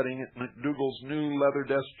sat sweating at McDougal's new leather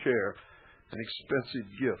desk chair, an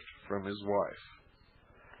expensive gift from his wife.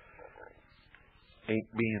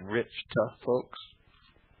 Ain't being rich tough, folks?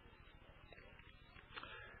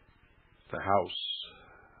 The house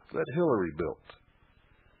that Hillary built.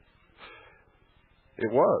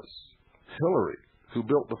 It was Hillary who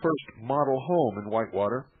built the first model home in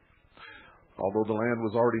Whitewater. Although the land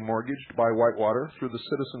was already mortgaged by Whitewater through the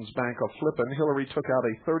Citizens Bank of Flippin, Hillary took out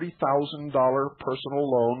a $30,000 personal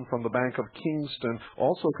loan from the Bank of Kingston,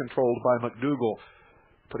 also controlled by McDougal,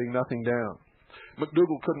 putting nothing down.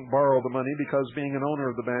 McDougal couldn't borrow the money because, being an owner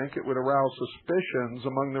of the bank, it would arouse suspicions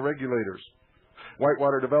among the regulators.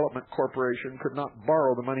 Whitewater Development Corporation could not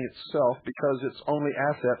borrow the money itself because its only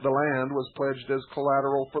asset, the land, was pledged as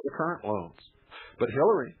collateral for the current loans. But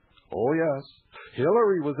Hillary, oh yes,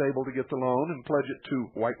 Hillary was able to get the loan and pledge it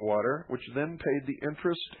to Whitewater, which then paid the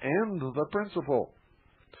interest and the principal.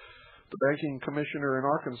 The banking commissioner in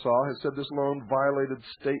Arkansas has said this loan violated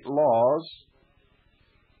state laws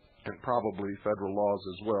and probably federal laws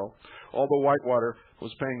as well, although Whitewater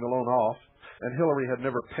was paying the loan off, and Hillary had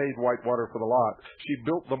never paid Whitewater for the lot. She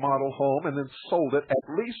built the model home and then sold it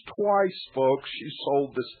at least twice, folks. She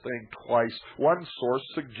sold this thing twice. One source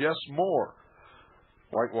suggests more.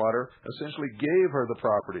 Whitewater essentially gave her the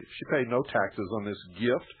property. She paid no taxes on this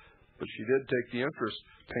gift, but she did take the interest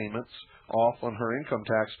payments off on her income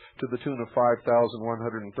tax to the tune of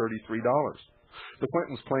 $5,133. The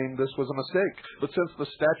Clintons claimed this was a mistake, but since the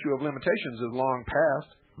statute of limitations is long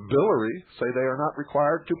past, Hillary say they are not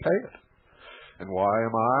required to pay it. And why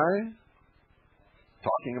am I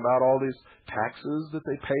talking about all these taxes that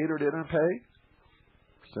they paid or didn't pay?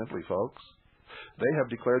 Simply, folks, they have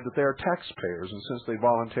declared that they are taxpayers, and since they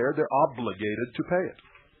volunteered, they're obligated to pay it.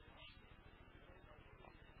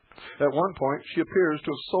 At one point, she appears to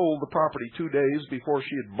have sold the property 2 days before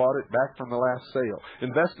she had bought it back from the last sale.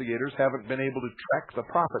 Investigators haven't been able to track the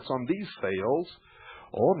profits on these sales.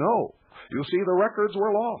 Oh, no. You see, the records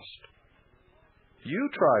were lost. You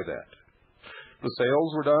try that. The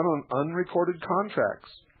sales were done on unrecorded contracts.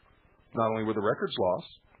 Not only were the records lost,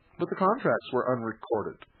 but the contracts were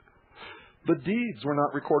unrecorded. The deeds were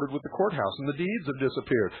not recorded with the courthouse, and the deeds have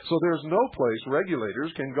disappeared. So there's no place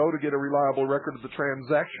regulators can go to get a reliable record of the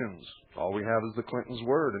transactions. All we have is the Clintons'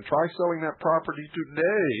 word. And try selling that property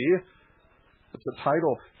today. It's a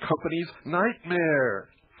title company's nightmare.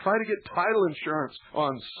 Try to get title insurance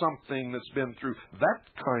on something that's been through that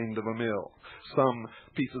kind of a mill. Some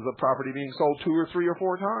pieces of property being sold 2 or 3 or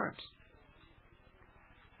 4 times.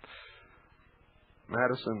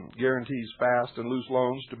 Madison guarantees fast and loose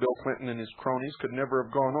loans to Bill Clinton and his cronies could never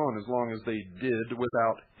have gone on as long as they did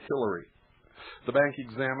without Hillary. The bank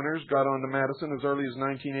examiners got on to Madison as early as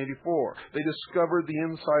 1984. They discovered the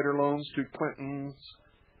insider loans to Clinton's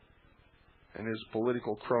and his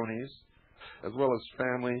political cronies, as well as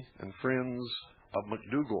family and friends of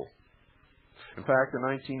McDougal. In fact, a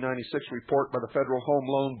 1996 report by the Federal Home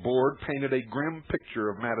Loan Board painted a grim picture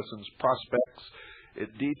of Madison's prospects. It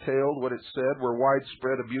detailed what it said were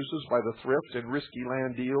widespread abuses by the thrift and risky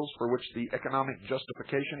land deals for which the economic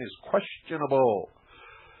justification is questionable.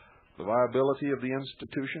 The viability of the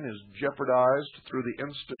institution is jeopardized through the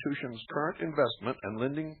institution's current investment and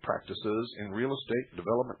lending practices in real estate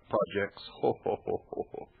development projects.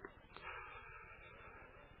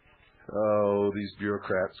 Oh, these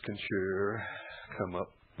bureaucrats can sure come up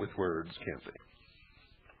with words, can't they?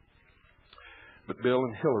 But Bill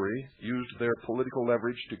and Hillary used their political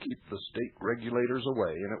leverage to keep the state regulators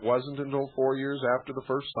away, and it wasn't until 4 years after the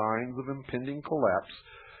first signs of impending collapse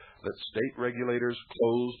that state regulators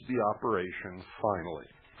closed the operation finally.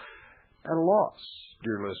 At a loss,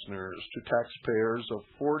 dear listeners, to taxpayers of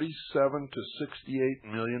 $47 to $68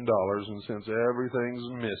 million, and since everything's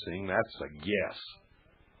missing, that's a guess.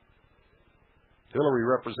 Hillary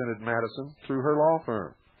represented Madison through her law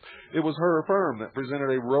firm. It was her firm that presented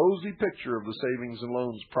a rosy picture of the savings and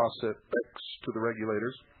loans prospects to the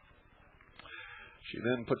regulators. She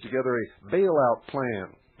then put together a bailout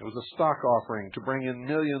plan. It was a stock offering to bring in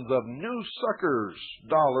millions of new suckers,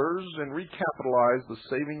 dollars, and recapitalize the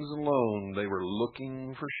savings and loan. They were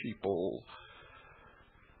looking for sheeple.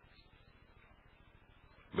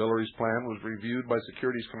 Hillary's plan was reviewed by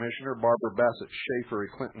Securities Commissioner Barbara Bassett Schaefer, a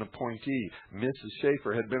Clinton appointee. Mrs.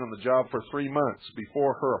 Schaefer had been on the job for 3 months.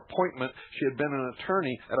 Before her appointment, she had been an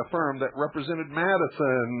attorney at a firm that represented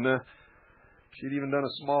Madison. She'd even done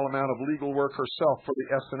a small amount of legal work herself for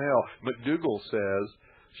the S&L. McDougal says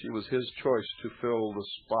she was his choice to fill the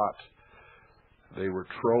spot. They were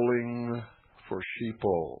trolling for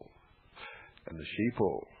sheeple, and the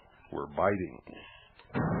sheeple were biting.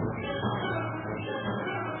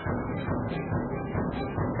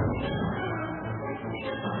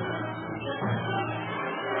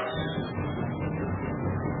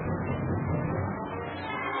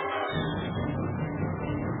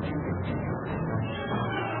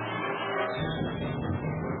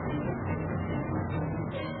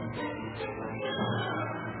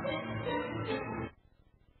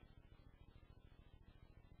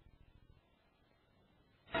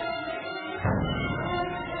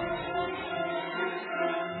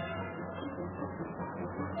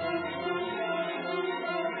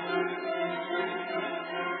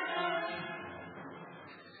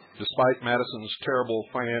 Despite Madison's terrible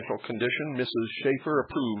financial condition, Mrs. Schaefer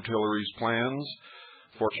approved Hillary's plans.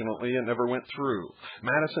 Fortunately, it never went through.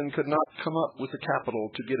 Madison could not come up with the capital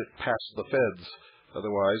to get it past the feds.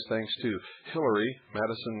 Otherwise, thanks to Hillary,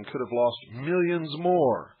 Madison could have lost millions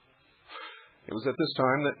more. It was at this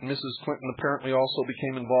time that Mrs. Clinton apparently also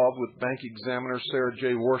became involved with bank examiner Sarah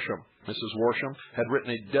J. Worsham. Mrs. Worsham had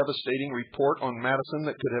written a devastating report on Madison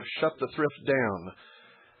that could have shut the thrift down.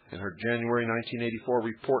 In her January 1984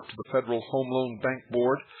 report to the Federal Home Loan Bank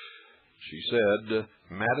Board, she said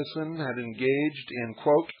Madison had engaged in,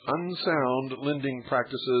 quote, unsound lending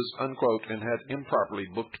practices, unquote, and had improperly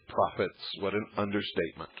booked profits. What an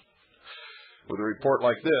understatement. With a report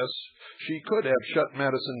like this, she could have shut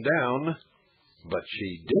Madison down, but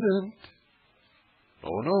she didn't.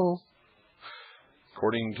 Oh, no.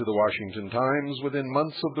 According to the Washington Times, within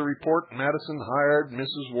months of the report, Madison hired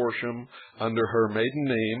Mrs. Worsham under her maiden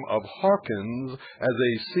name of Hawkins as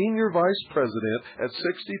a senior vice president at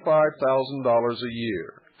 $65,000 a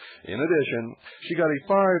year. In addition, she got a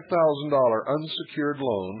 $5,000 unsecured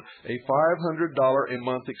loan, a $500 a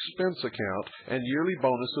month expense account, and yearly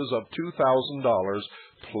bonuses of $2,000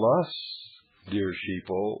 plus, dear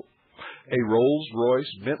sheeple, a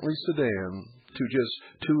Rolls-Royce Bentley sedan to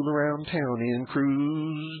just tool around town in,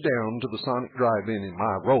 cruise down to the Sonic Drive-In in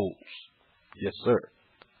my Rolls. Yes, sir.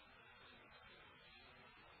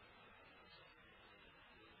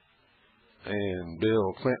 And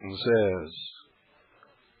Bill Clinton says,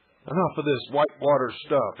 enough of this Whitewater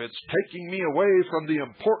stuff. It's taking me away from the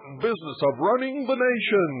important business of running the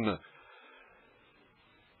nation.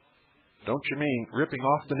 Don't you mean ripping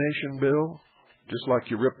off the nation, Bill? Just like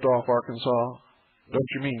you ripped off Arkansas?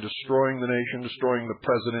 Don't you mean destroying the nation, destroying the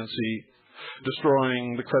presidency,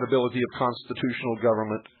 destroying the credibility of constitutional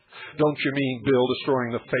government? Don't you mean, Bill,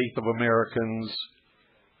 destroying the faith of Americans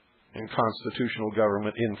in constitutional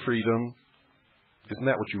government, in freedom? Isn't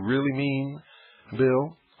that what you really mean,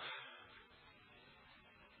 Bill?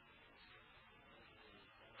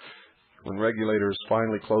 When regulators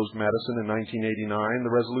finally closed Madison in 1989,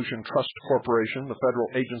 the Resolution Trust Corporation, the federal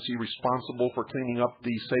agency responsible for cleaning up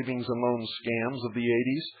the savings and loan scams of the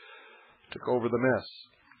 80s, took over the mess.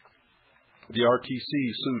 The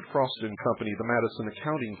RTC sued Frost & Company, the Madison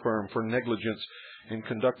accounting firm, for negligence in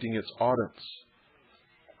conducting its audits.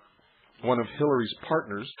 One of Hillary's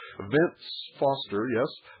partners, Vince Foster,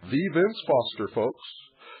 yes, the Vince Foster, folks,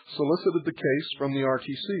 solicited the case from the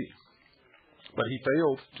RTC. But he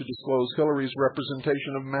failed to disclose Hillary's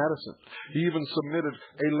representation of Madison. He even submitted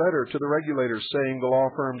a letter to the regulators saying the law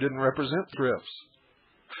firm didn't represent thrifts.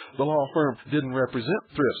 The law firm didn't represent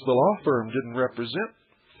thrifts. The law firm didn't represent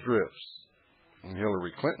thrifts. And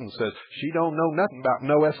Hillary Clinton says she don't know nothing about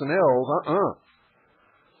no S&Ls.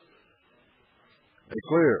 A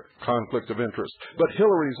clear conflict of interest. But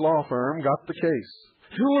Hillary's law firm got the case.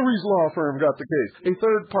 Hillary's law firm got the case. A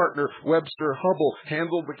third partner, Webster Hubbell,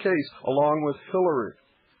 handled the case along with Hillary.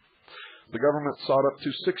 The government sought up to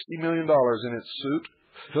 $60 million in its suit.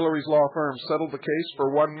 Hillary's law firm settled the case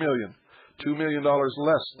for $1 million, $2 million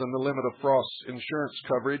less than the limit of Frost's insurance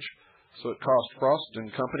coverage, so it cost Frost &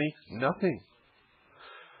 Company nothing.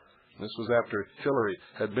 This was after Hillary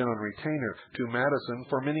had been on retainer to Madison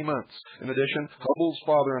for many months. In addition, Hubbell's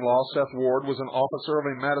father-in-law, Seth Ward, was an officer of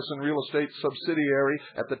a Madison real estate subsidiary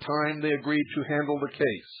at the time they agreed to handle the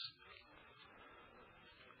case.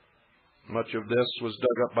 Much of this was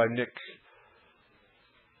dug up by Nick.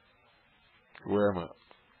 Where am I?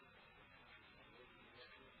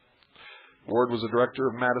 Ward was a director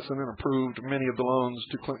of Madison and approved many of the loans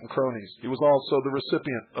to Clinton cronies. He was also the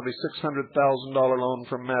recipient of a $600,000 loan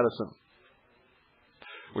from Madison,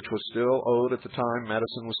 which was still owed at the time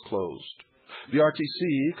Madison was closed. The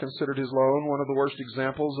RTC considered his loan one of the worst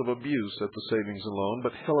examples of abuse at the savings and loan,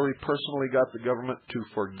 but Hillary personally got the government to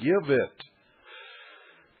forgive it.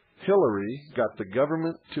 Hillary got the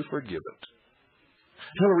government to forgive it.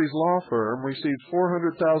 Hillary's law firm received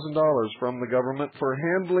 $400,000 from the government for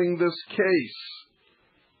handling this case.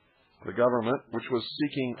 The government, which was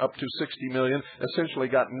seeking up to $60 million, essentially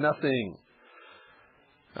got nothing.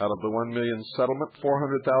 Out of the $1 million settlement,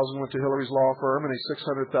 $400,000 went to Hillary's law firm, and a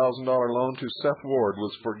 $600,000 loan to Seth Ward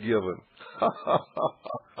was forgiven.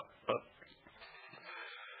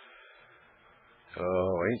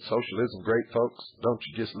 Oh, ain't socialism great, folks? Don't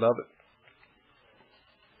you just love it?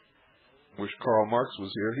 Wish Karl Marx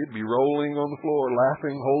was here. He'd be rolling on the floor,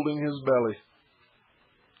 laughing, holding his belly.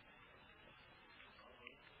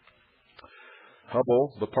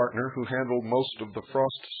 Hubbell, the partner who handled most of the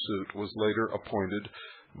Frost suit, was later appointed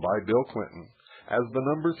by Bill Clinton as the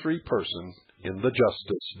number 3 person in the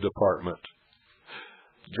Justice Department.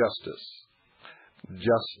 Justice.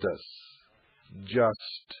 justice,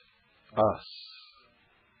 just us,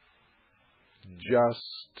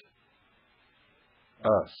 just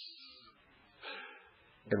us.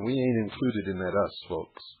 And we ain't included in that us,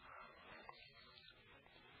 folks.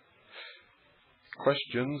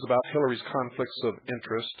 Questions about Hillary's conflicts of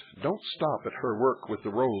interest don't stop at her work with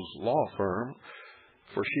the Rose Law Firm,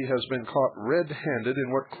 for she has been caught red-handed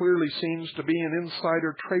in what clearly seems to be an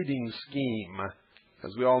insider trading scheme.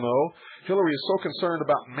 As we all know, Hillary is so concerned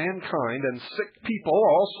about mankind and sick people,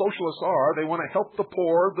 all socialists are. They want to help the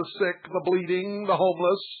poor, the sick, the bleeding, the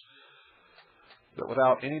homeless, that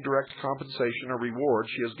without any direct compensation or reward,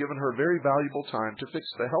 she has given her very valuable time to fix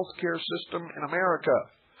the health care system in America.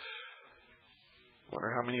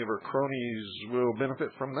 Wonder how many of her cronies will benefit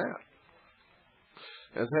from that.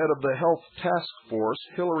 As head of the Health Task Force,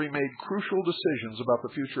 Hillary made crucial decisions about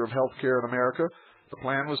the future of health care in America. The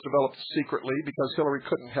plan was developed secretly because Hillary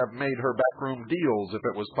couldn't have made her backroom deals if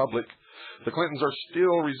it was public. The Clintons are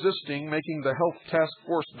still resisting making the Health Task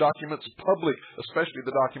Force documents public, especially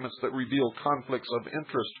the documents that reveal conflicts of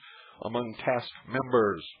interest among task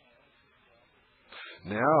members.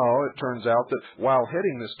 Now, it turns out that while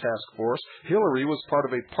heading this task force, Hillary was part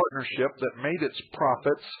of a partnership that made its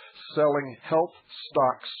profits selling health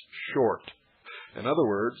stocks short. In other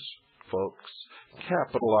words, folks,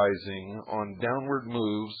 capitalizing on downward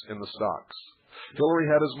moves in the stocks. Hillary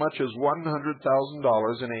had as much as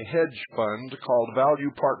 $100,000 in a hedge fund called Value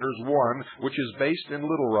Partners One, which is based in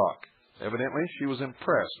Little Rock. Evidently, she was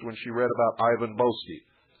impressed when she read about Ivan Boesky.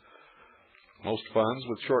 Most funds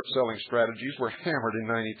with short-selling strategies were hammered in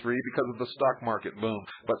 '93 because of the stock market boom,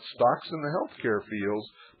 but stocks in the healthcare fields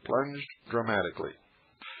plunged dramatically.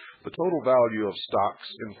 The total value of stocks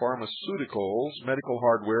in pharmaceuticals, medical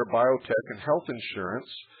hardware, biotech, and health insurance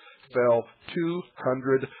fell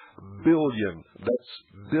 $200 billion.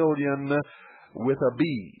 That's billion with a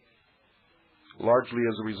B, largely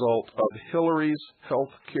as a result of Hillary's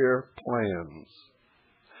health care plans.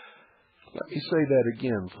 Let me say that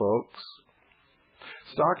again, folks.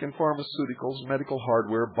 Stock in pharmaceuticals, medical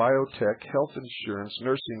hardware, biotech, health insurance,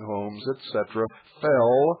 nursing homes, etc.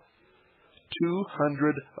 fell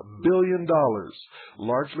 $200 billion,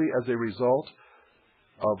 largely as a result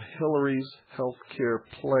of Hillary's health care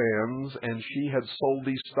plans, and she had sold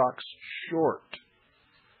these stocks short.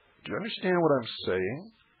 Do you understand what I'm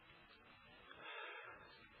saying?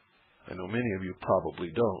 I know many of you probably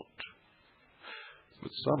don't,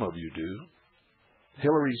 but some of you do.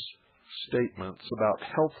 Hillary's statements about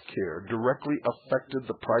health care directly affected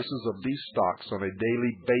the prices of these stocks on a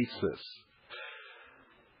daily basis.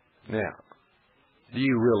 Now, do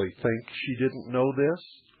you really think she didn't know this?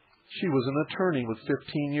 She was an attorney with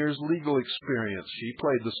 15 years legal experience. She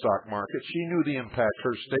played the stock market. She knew the impact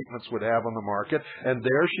her statements would have on the market, and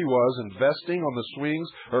there she was investing on the swings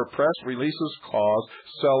her press releases caused,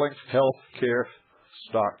 selling health care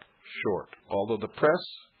stock short. Although the press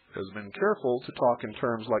has been careful to talk in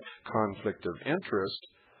terms like conflict of interest,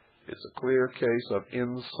 it's a clear case of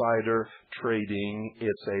insider trading.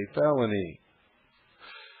 It's a felony.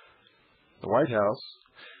 The White House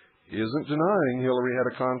isn't denying Hillary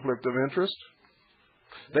had a conflict of interest.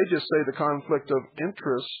 They just say the conflict of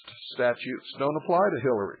interest statutes don't apply to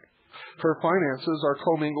Hillary. Her finances are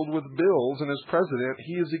commingled with bills, and as president,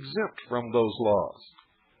 he is exempt from those laws.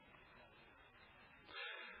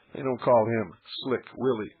 They don't call him Slick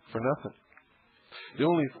Willie for nothing. The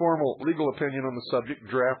only formal legal opinion on the subject,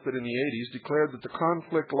 drafted in the 80s, declared that the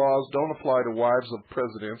conflict laws don't apply to wives of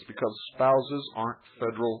presidents because spouses aren't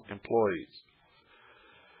federal employees.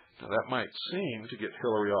 Now, that might seem to get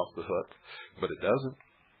Hillary off the hook, but it doesn't.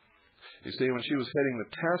 You see, when she was heading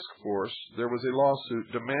the task force, there was a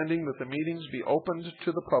lawsuit demanding that the meetings be opened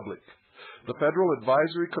to the public. The Federal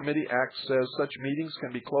Advisory Committee Act says such meetings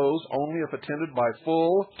can be closed only if attended by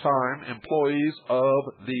full-time employees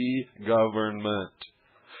of the government.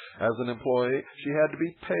 As an employee, she had to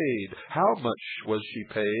be paid. How much was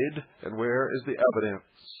she paid, and where is the evidence?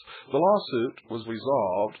 The lawsuit was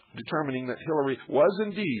resolved, determining that Hillary was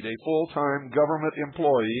indeed a full-time government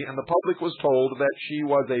employee, and the public was told that she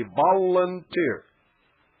was a volunteer.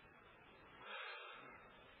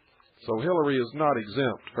 So Hillary is not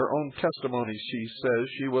exempt. Her own testimony, she says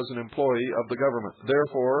she was an employee of the government.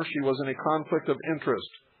 Therefore, she was in a conflict of interest.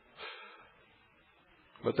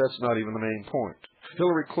 But that's not even the main point.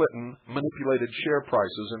 Hillary Clinton manipulated share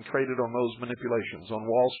prices and traded on those manipulations. On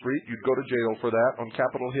Wall Street, you'd go to jail for that. On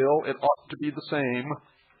Capitol Hill, it ought to be the same.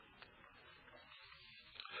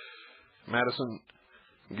 Madison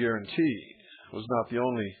Guarantee was not the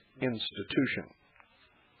only institution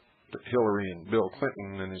that Hillary and Bill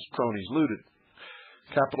Clinton and his cronies looted.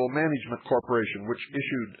 Capital Management Corporation, which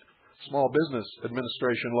issued Small Business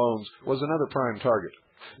Administration loans, was another prime target.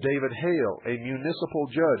 David Hale, a municipal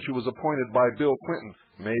judge who was appointed by Bill Clinton,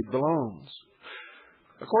 made the loans.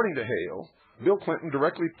 According to Hale, Bill Clinton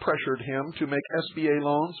directly pressured him to make SBA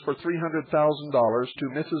loans for $300,000 to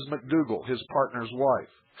Mrs. McDougal, his partner's wife.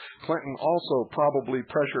 Clinton also probably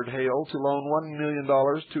pressured Hale to loan $1 million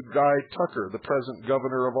to Guy Tucker, the present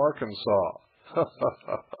governor of Arkansas.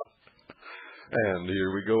 And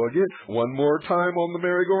here we go again. One more time on the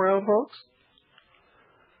merry-go-round, folks.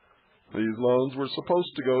 These loans were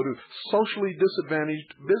supposed to go to socially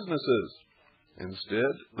disadvantaged businesses.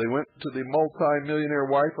 Instead, they went to the multi-millionaire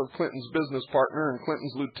wife of Clinton's business partner and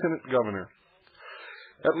Clinton's lieutenant governor.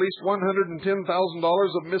 At least $110,000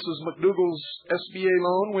 of Mrs. McDougal's SBA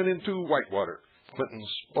loan went into Whitewater.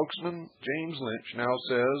 Clinton's spokesman, James Lynch, now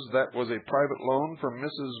says that was a private loan from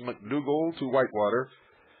Mrs. McDougal to Whitewater,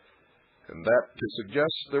 and that to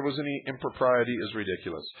suggest there was any impropriety is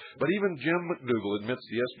ridiculous. But even Jim McDougal admits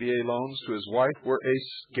the SBA loans to his wife were a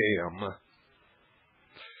scam.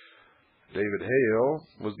 David Hale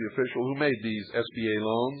was the official who made these SBA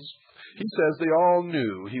loans. He says they all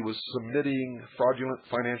knew he was submitting fraudulent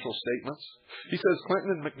financial statements. He says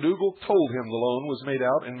Clinton and McDougal told him the loan was made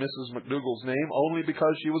out in Mrs. McDougal's name only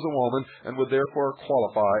because she was a woman and would therefore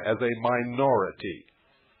qualify as a minority.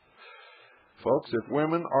 Folks, if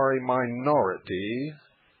women are a minority,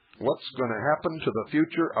 what's going to happen to the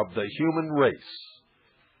future of the human race?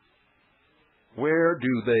 Where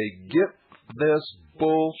do they get this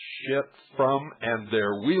bullshit from? And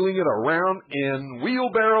they're wheeling it around in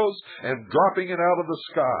wheelbarrows and dropping it out of the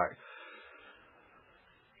sky.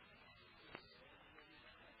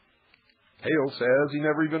 Hale says he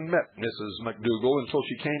never even met Mrs. McDougal until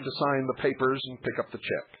she came to sign the papers and pick up the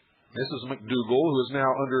check. Mrs. McDougal, who is now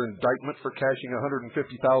under indictment for cashing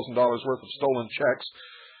 $150,000 worth of stolen checks,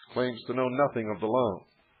 claims to know nothing of the loan.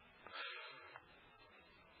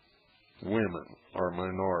 Women are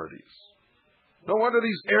minorities. No wonder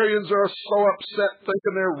these Aryans are so upset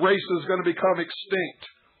thinking their race is going to become extinct.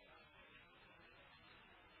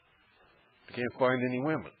 They can't find any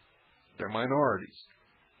women. They're minorities.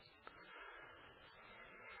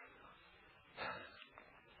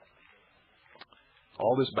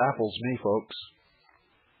 All this baffles me, folks.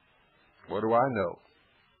 What do I know?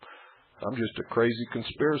 I'm just a crazy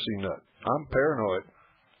conspiracy nut. I'm paranoid.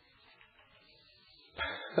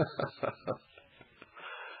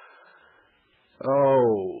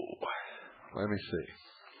 Oh, let me see.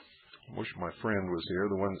 I wish my friend was here,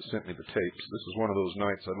 the one that sent me the tapes. This is one of those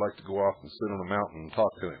nights I'd like to go off and sit on a mountain and talk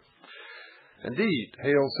to him. Indeed,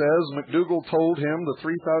 Hale says McDougal told him the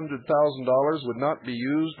 $300,000 would not be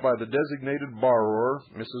used by the designated borrower,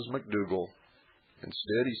 Mrs. McDougal.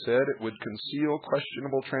 Instead, he said it would conceal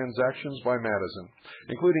questionable transactions by Madison,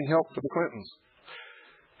 including help to the Clintons.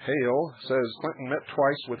 Hale says Clinton met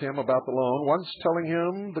twice with him about the loan, once telling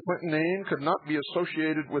him the Clinton name could not be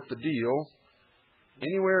associated with the deal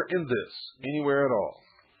anywhere in this, anywhere at all.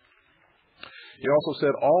 He also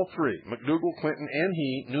said all three, McDougal, Clinton, and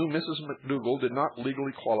he, knew Mrs. McDougal did not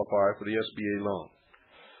legally qualify for the SBA loan.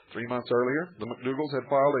 3 months earlier, the McDougals had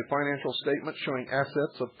filed a financial statement showing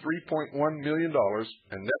assets of $3.1 million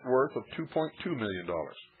and net worth of $2.2 million.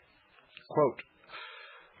 Quote,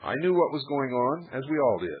 I knew what was going on, as we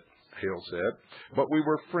all did, Hale said, but we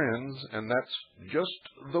were friends, and that's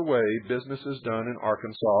just the way business is done in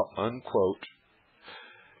Arkansas, unquote.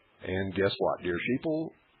 And guess what, dear sheeple?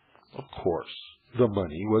 Of course, the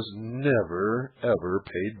money was never, ever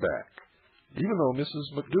paid back, even though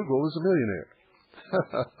Mrs. McDougal is a millionaire.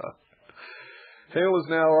 Hale is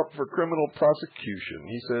now up for criminal prosecution.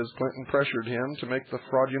 He says Clinton pressured him to make the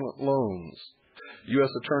fraudulent loans.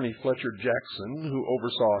 U.S. Attorney Fletcher Jackson, who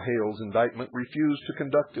oversaw Hale's indictment, refused to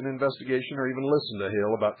conduct an investigation or even listen to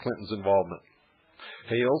Hale about Clinton's involvement.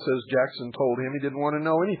 Hale says Jackson told him he didn't want to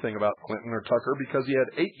know anything about Clinton or Tucker because he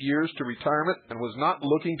had 8 years to retirement and was not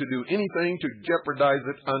looking to do anything to jeopardize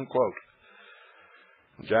it, unquote.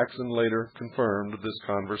 Jackson later confirmed this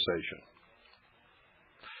conversation.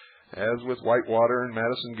 As with Whitewater and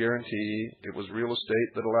Madison Guarantee, it was real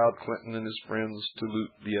estate that allowed Clinton and his friends to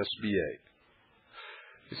loot the SBA.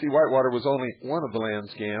 You see, Whitewater was only one of the land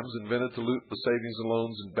scams invented to loot the savings and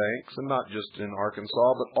loans in banks, and not just in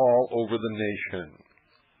Arkansas, but all over the nation.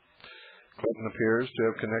 Clinton appears to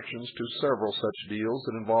have connections to several such deals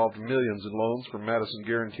that involved millions in loans from Madison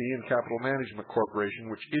Guarantee and Capital Management Corporation,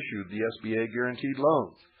 which issued the SBA guaranteed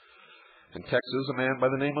loans. In Texas, a man by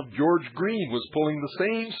the name of George Green was pulling the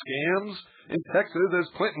same scams in Texas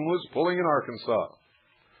as Clinton was pulling in Arkansas.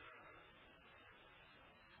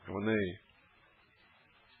 And when they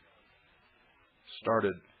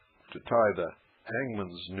started to tie the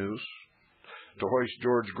hangman's noose to hoist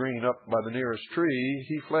George Green up by the nearest tree,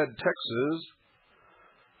 he fled Texas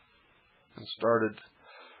and started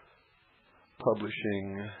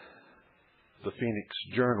publishing the Phoenix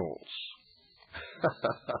Journals.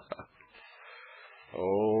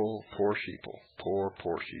 Oh, poor sheeple. Poor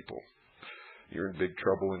sheeple. You're in big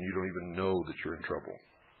trouble and you don't even know that you're in trouble.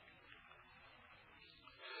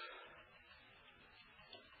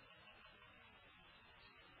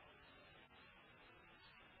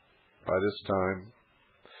 By this time,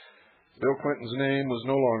 Bill Clinton's name was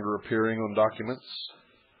no longer appearing on documents,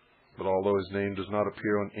 but although his name does not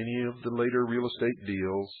appear on any of the later real estate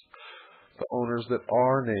deals, the owners that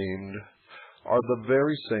are named are the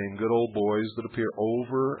very same good old boys that appear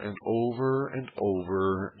over and over and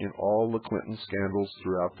over in all the Clinton scandals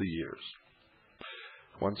throughout the years.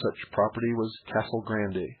 One such property was Castle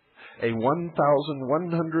Grande, a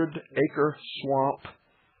 1,100-acre swamp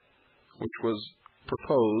which was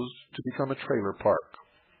proposed to become a trailer park.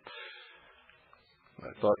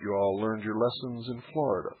 I thought you all learned your lessons in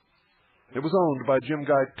Florida. It was owned by Jim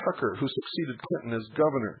Guy Tucker, who succeeded Clinton as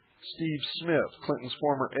governor, Steve Smith, Clinton's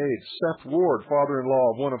former aide, Seth Ward,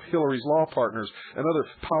 father-in-law of one of Hillary's law partners, and other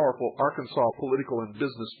powerful Arkansas political and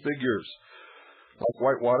business figures. Like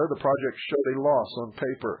Whitewater, the project showed a loss on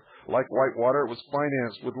paper. Like Whitewater, it was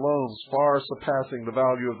financed with loans far surpassing the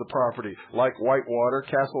value of the property. Like Whitewater,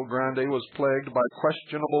 Castle Grande was plagued by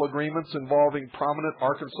questionable agreements involving prominent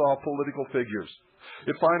Arkansas political figures.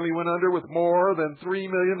 It finally went under with more than $3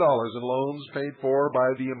 million in loans paid for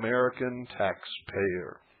by the American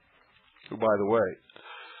taxpayer, who, by the way,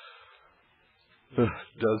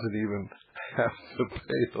 doesn't even have to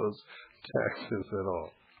pay those taxes at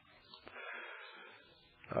all.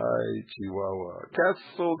 Chihuahua.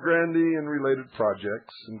 Castle Grande and related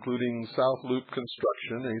projects, including South Loop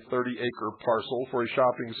Construction, a 30-acre parcel for a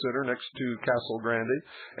shopping center next to Castle Grande,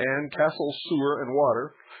 and Castle Sewer and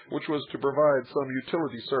Water, which was to provide some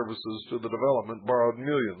utility services to the development, borrowed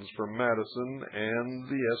millions from Madison and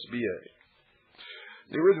the SBA.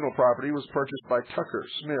 The original property was purchased by Tucker,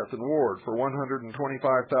 Smith, and Ward for $125,000.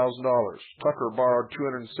 Tucker borrowed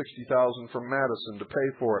 $260,000 from Madison to pay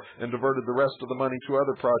for it and diverted the rest of the money to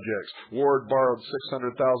other projects. Ward borrowed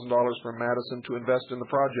 $600,000 from Madison to invest in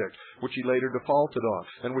the project, which he later defaulted on,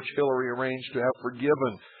 and which Hillary arranged to have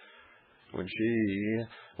forgiven when she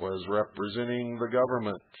was representing the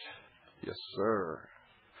government. Yes, sir.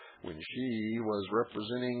 When she was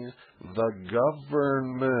representing the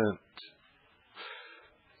government.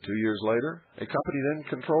 2 years later, a company then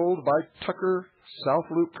controlled by Tucker, South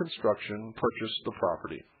Loop Construction, purchased the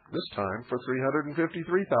property, this time for $353,000.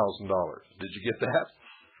 Did you get that?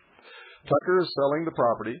 Tucker is selling the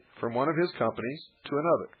property from one of his companies to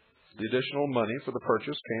another. The additional money for the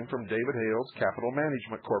purchase came from David Hale's Capital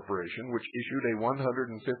Management Corporation, which issued a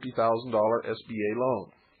 $150,000 SBA loan.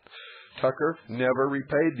 Tucker never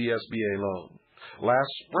repaid the SBA loan. Last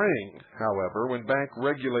spring, however, when bank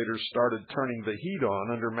regulators started turning the heat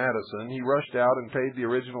on under Madison, he rushed out and paid the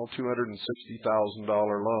original $260,000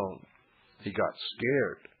 loan. He got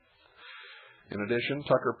scared. In addition,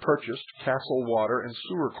 Tucker purchased Castle Water and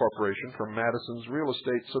Sewer Corporation from Madison's real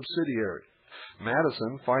estate subsidiary.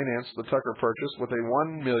 Madison financed the Tucker purchase with a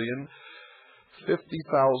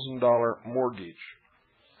 $1,050,000 mortgage.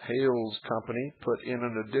 Hale's company put in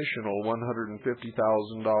an additional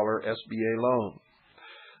 $150,000 SBA loan.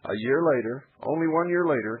 Only 1 year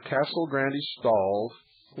later, Castle Grande stalled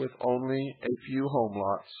with only a few home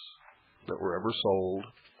lots that were ever sold,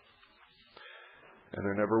 and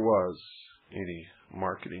there never was any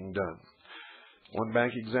marketing done. One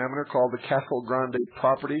bank examiner called the Castle Grande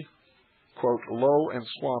property, quote, low and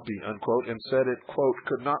swampy, unquote, and said it, quote,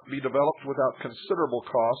 could not be developed without considerable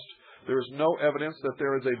cost. There is no evidence that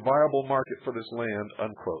there is a viable market for this land,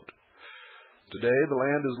 unquote. Today, the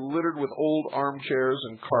land is littered with old armchairs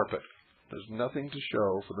and carpet. There's nothing to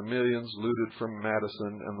show for the millions looted from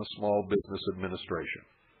Madison and the Small Business Administration.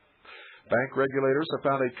 Bank regulators have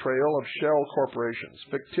found a trail of shell corporations,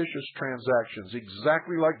 fictitious transactions,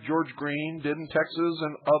 exactly like George Green did in Texas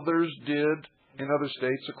and others did in other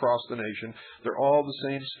states across the nation. They're all the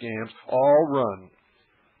same scams, all run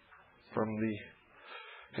from the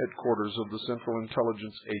headquarters of the Central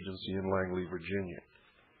Intelligence Agency in Langley, Virginia.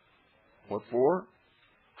 What for?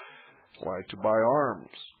 Why, to buy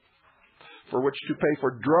arms, for which to pay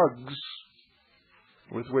for drugs,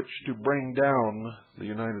 with which to bring down the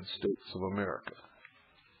United States of America.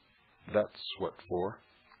 That's what for.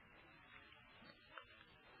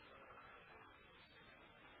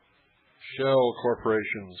 Shell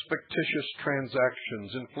corporations, fictitious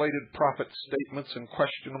transactions, inflated profit statements, and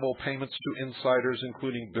questionable payments to insiders,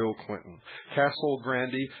 including Bill Clinton. Castle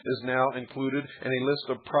Grande is now included in a list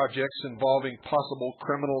of projects involving possible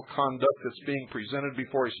criminal conduct that's being presented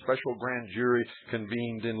before a special grand jury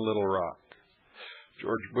convened in Little Rock.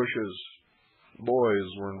 George Bush's boys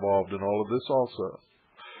were involved in all of this also.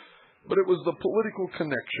 But it was the political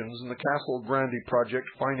connections in the Castle Grande project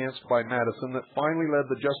financed by Madison that finally led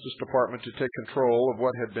the Justice Department to take control of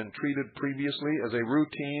what had been treated previously as a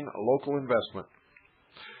routine local investment.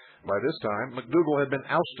 By this time, McDougal had been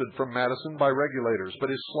ousted from Madison by regulators, but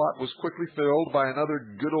his slot was quickly filled by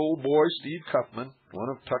another good old boy, Steve Cuffman, one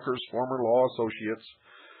of Tucker's former law associates.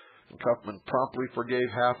 And Cuffman promptly forgave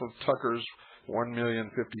half of Tucker's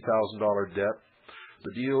 $1,050,000 debt.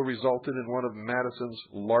 The deal resulted in one of Madison's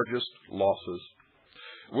largest losses.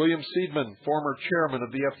 William Seidman, former chairman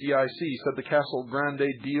of the FDIC, said the Castle Grande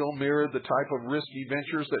deal mirrored the type of risky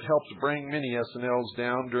ventures that helped bring many S&Ls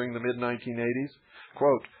down during the mid-1980s.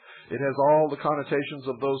 Quote, "It has all the connotations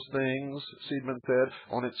of those things," Seidman said.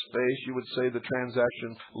 "On its face, you would say the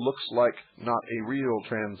transaction looks like not a real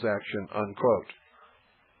transaction," unquote.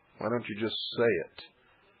 Why don't you just say it?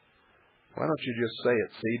 Why don't you just say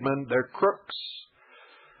it, Seidman? They're crooks.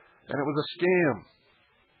 And it was a scam.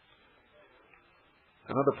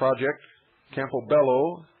 Another project,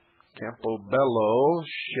 Campobello,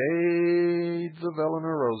 shades of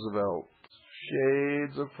Eleanor Roosevelt,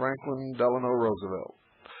 shades of Franklin Delano Roosevelt.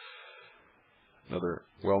 Another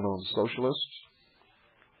well-known socialist.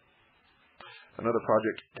 Another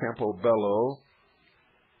project, Campobello,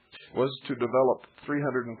 was to develop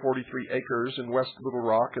 343 acres in West Little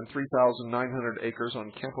Rock and 3,900 acres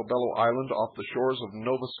on Campobello Island off the shores of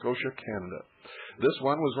Nova Scotia, Canada. This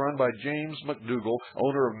one was run by James McDougal,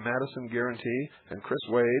 owner of Madison Guarantee, and Chris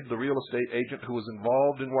Wade, the real estate agent who was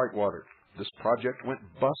involved in Whitewater. This project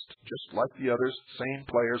went bust just like the others, same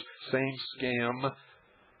players, same scam,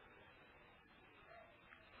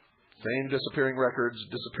 same disappearing records,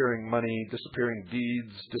 disappearing money, disappearing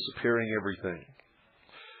deeds, disappearing everything.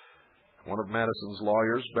 One of Madison's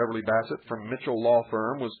lawyers, Beverly Bassett, from Mitchell Law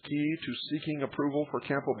Firm, was key to seeking approval for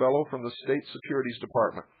Campobello from the State Securities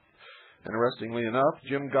Department. Interestingly enough,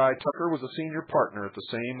 Jim Guy Tucker was a senior partner at the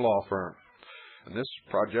same law firm. And this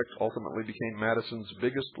project ultimately became Madison's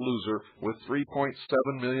biggest loser, with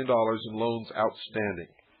 $3.7 million in loans outstanding.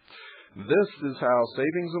 This is how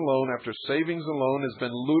savings and loan after savings and loan has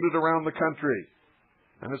been looted around the country.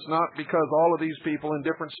 And it's not because all of these people in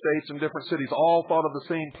different states and different cities all thought of the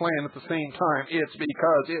same plan at the same time. It's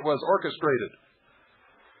because it was orchestrated.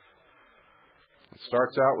 It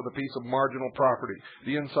starts out with a piece of marginal property.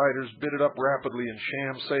 The insiders bid it up rapidly in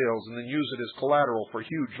sham sales and then use it as collateral for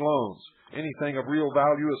huge loans. Anything of real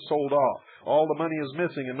value is sold off. All the money is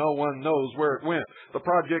missing and no one knows where it went. The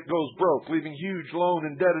project goes broke, leaving huge loan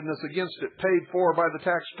indebtedness against it, paid for by the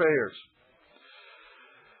taxpayers.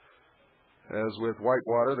 As with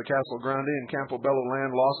Whitewater, the Castle Grande and Campobello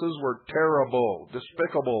land losses were terrible,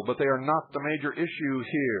 despicable, but they are not the major issue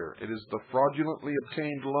here. It is the fraudulently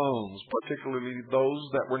obtained loans, particularly those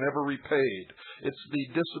that were never repaid. It's the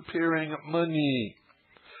disappearing money.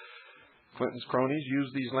 Clinton's cronies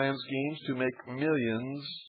used these land schemes to make millions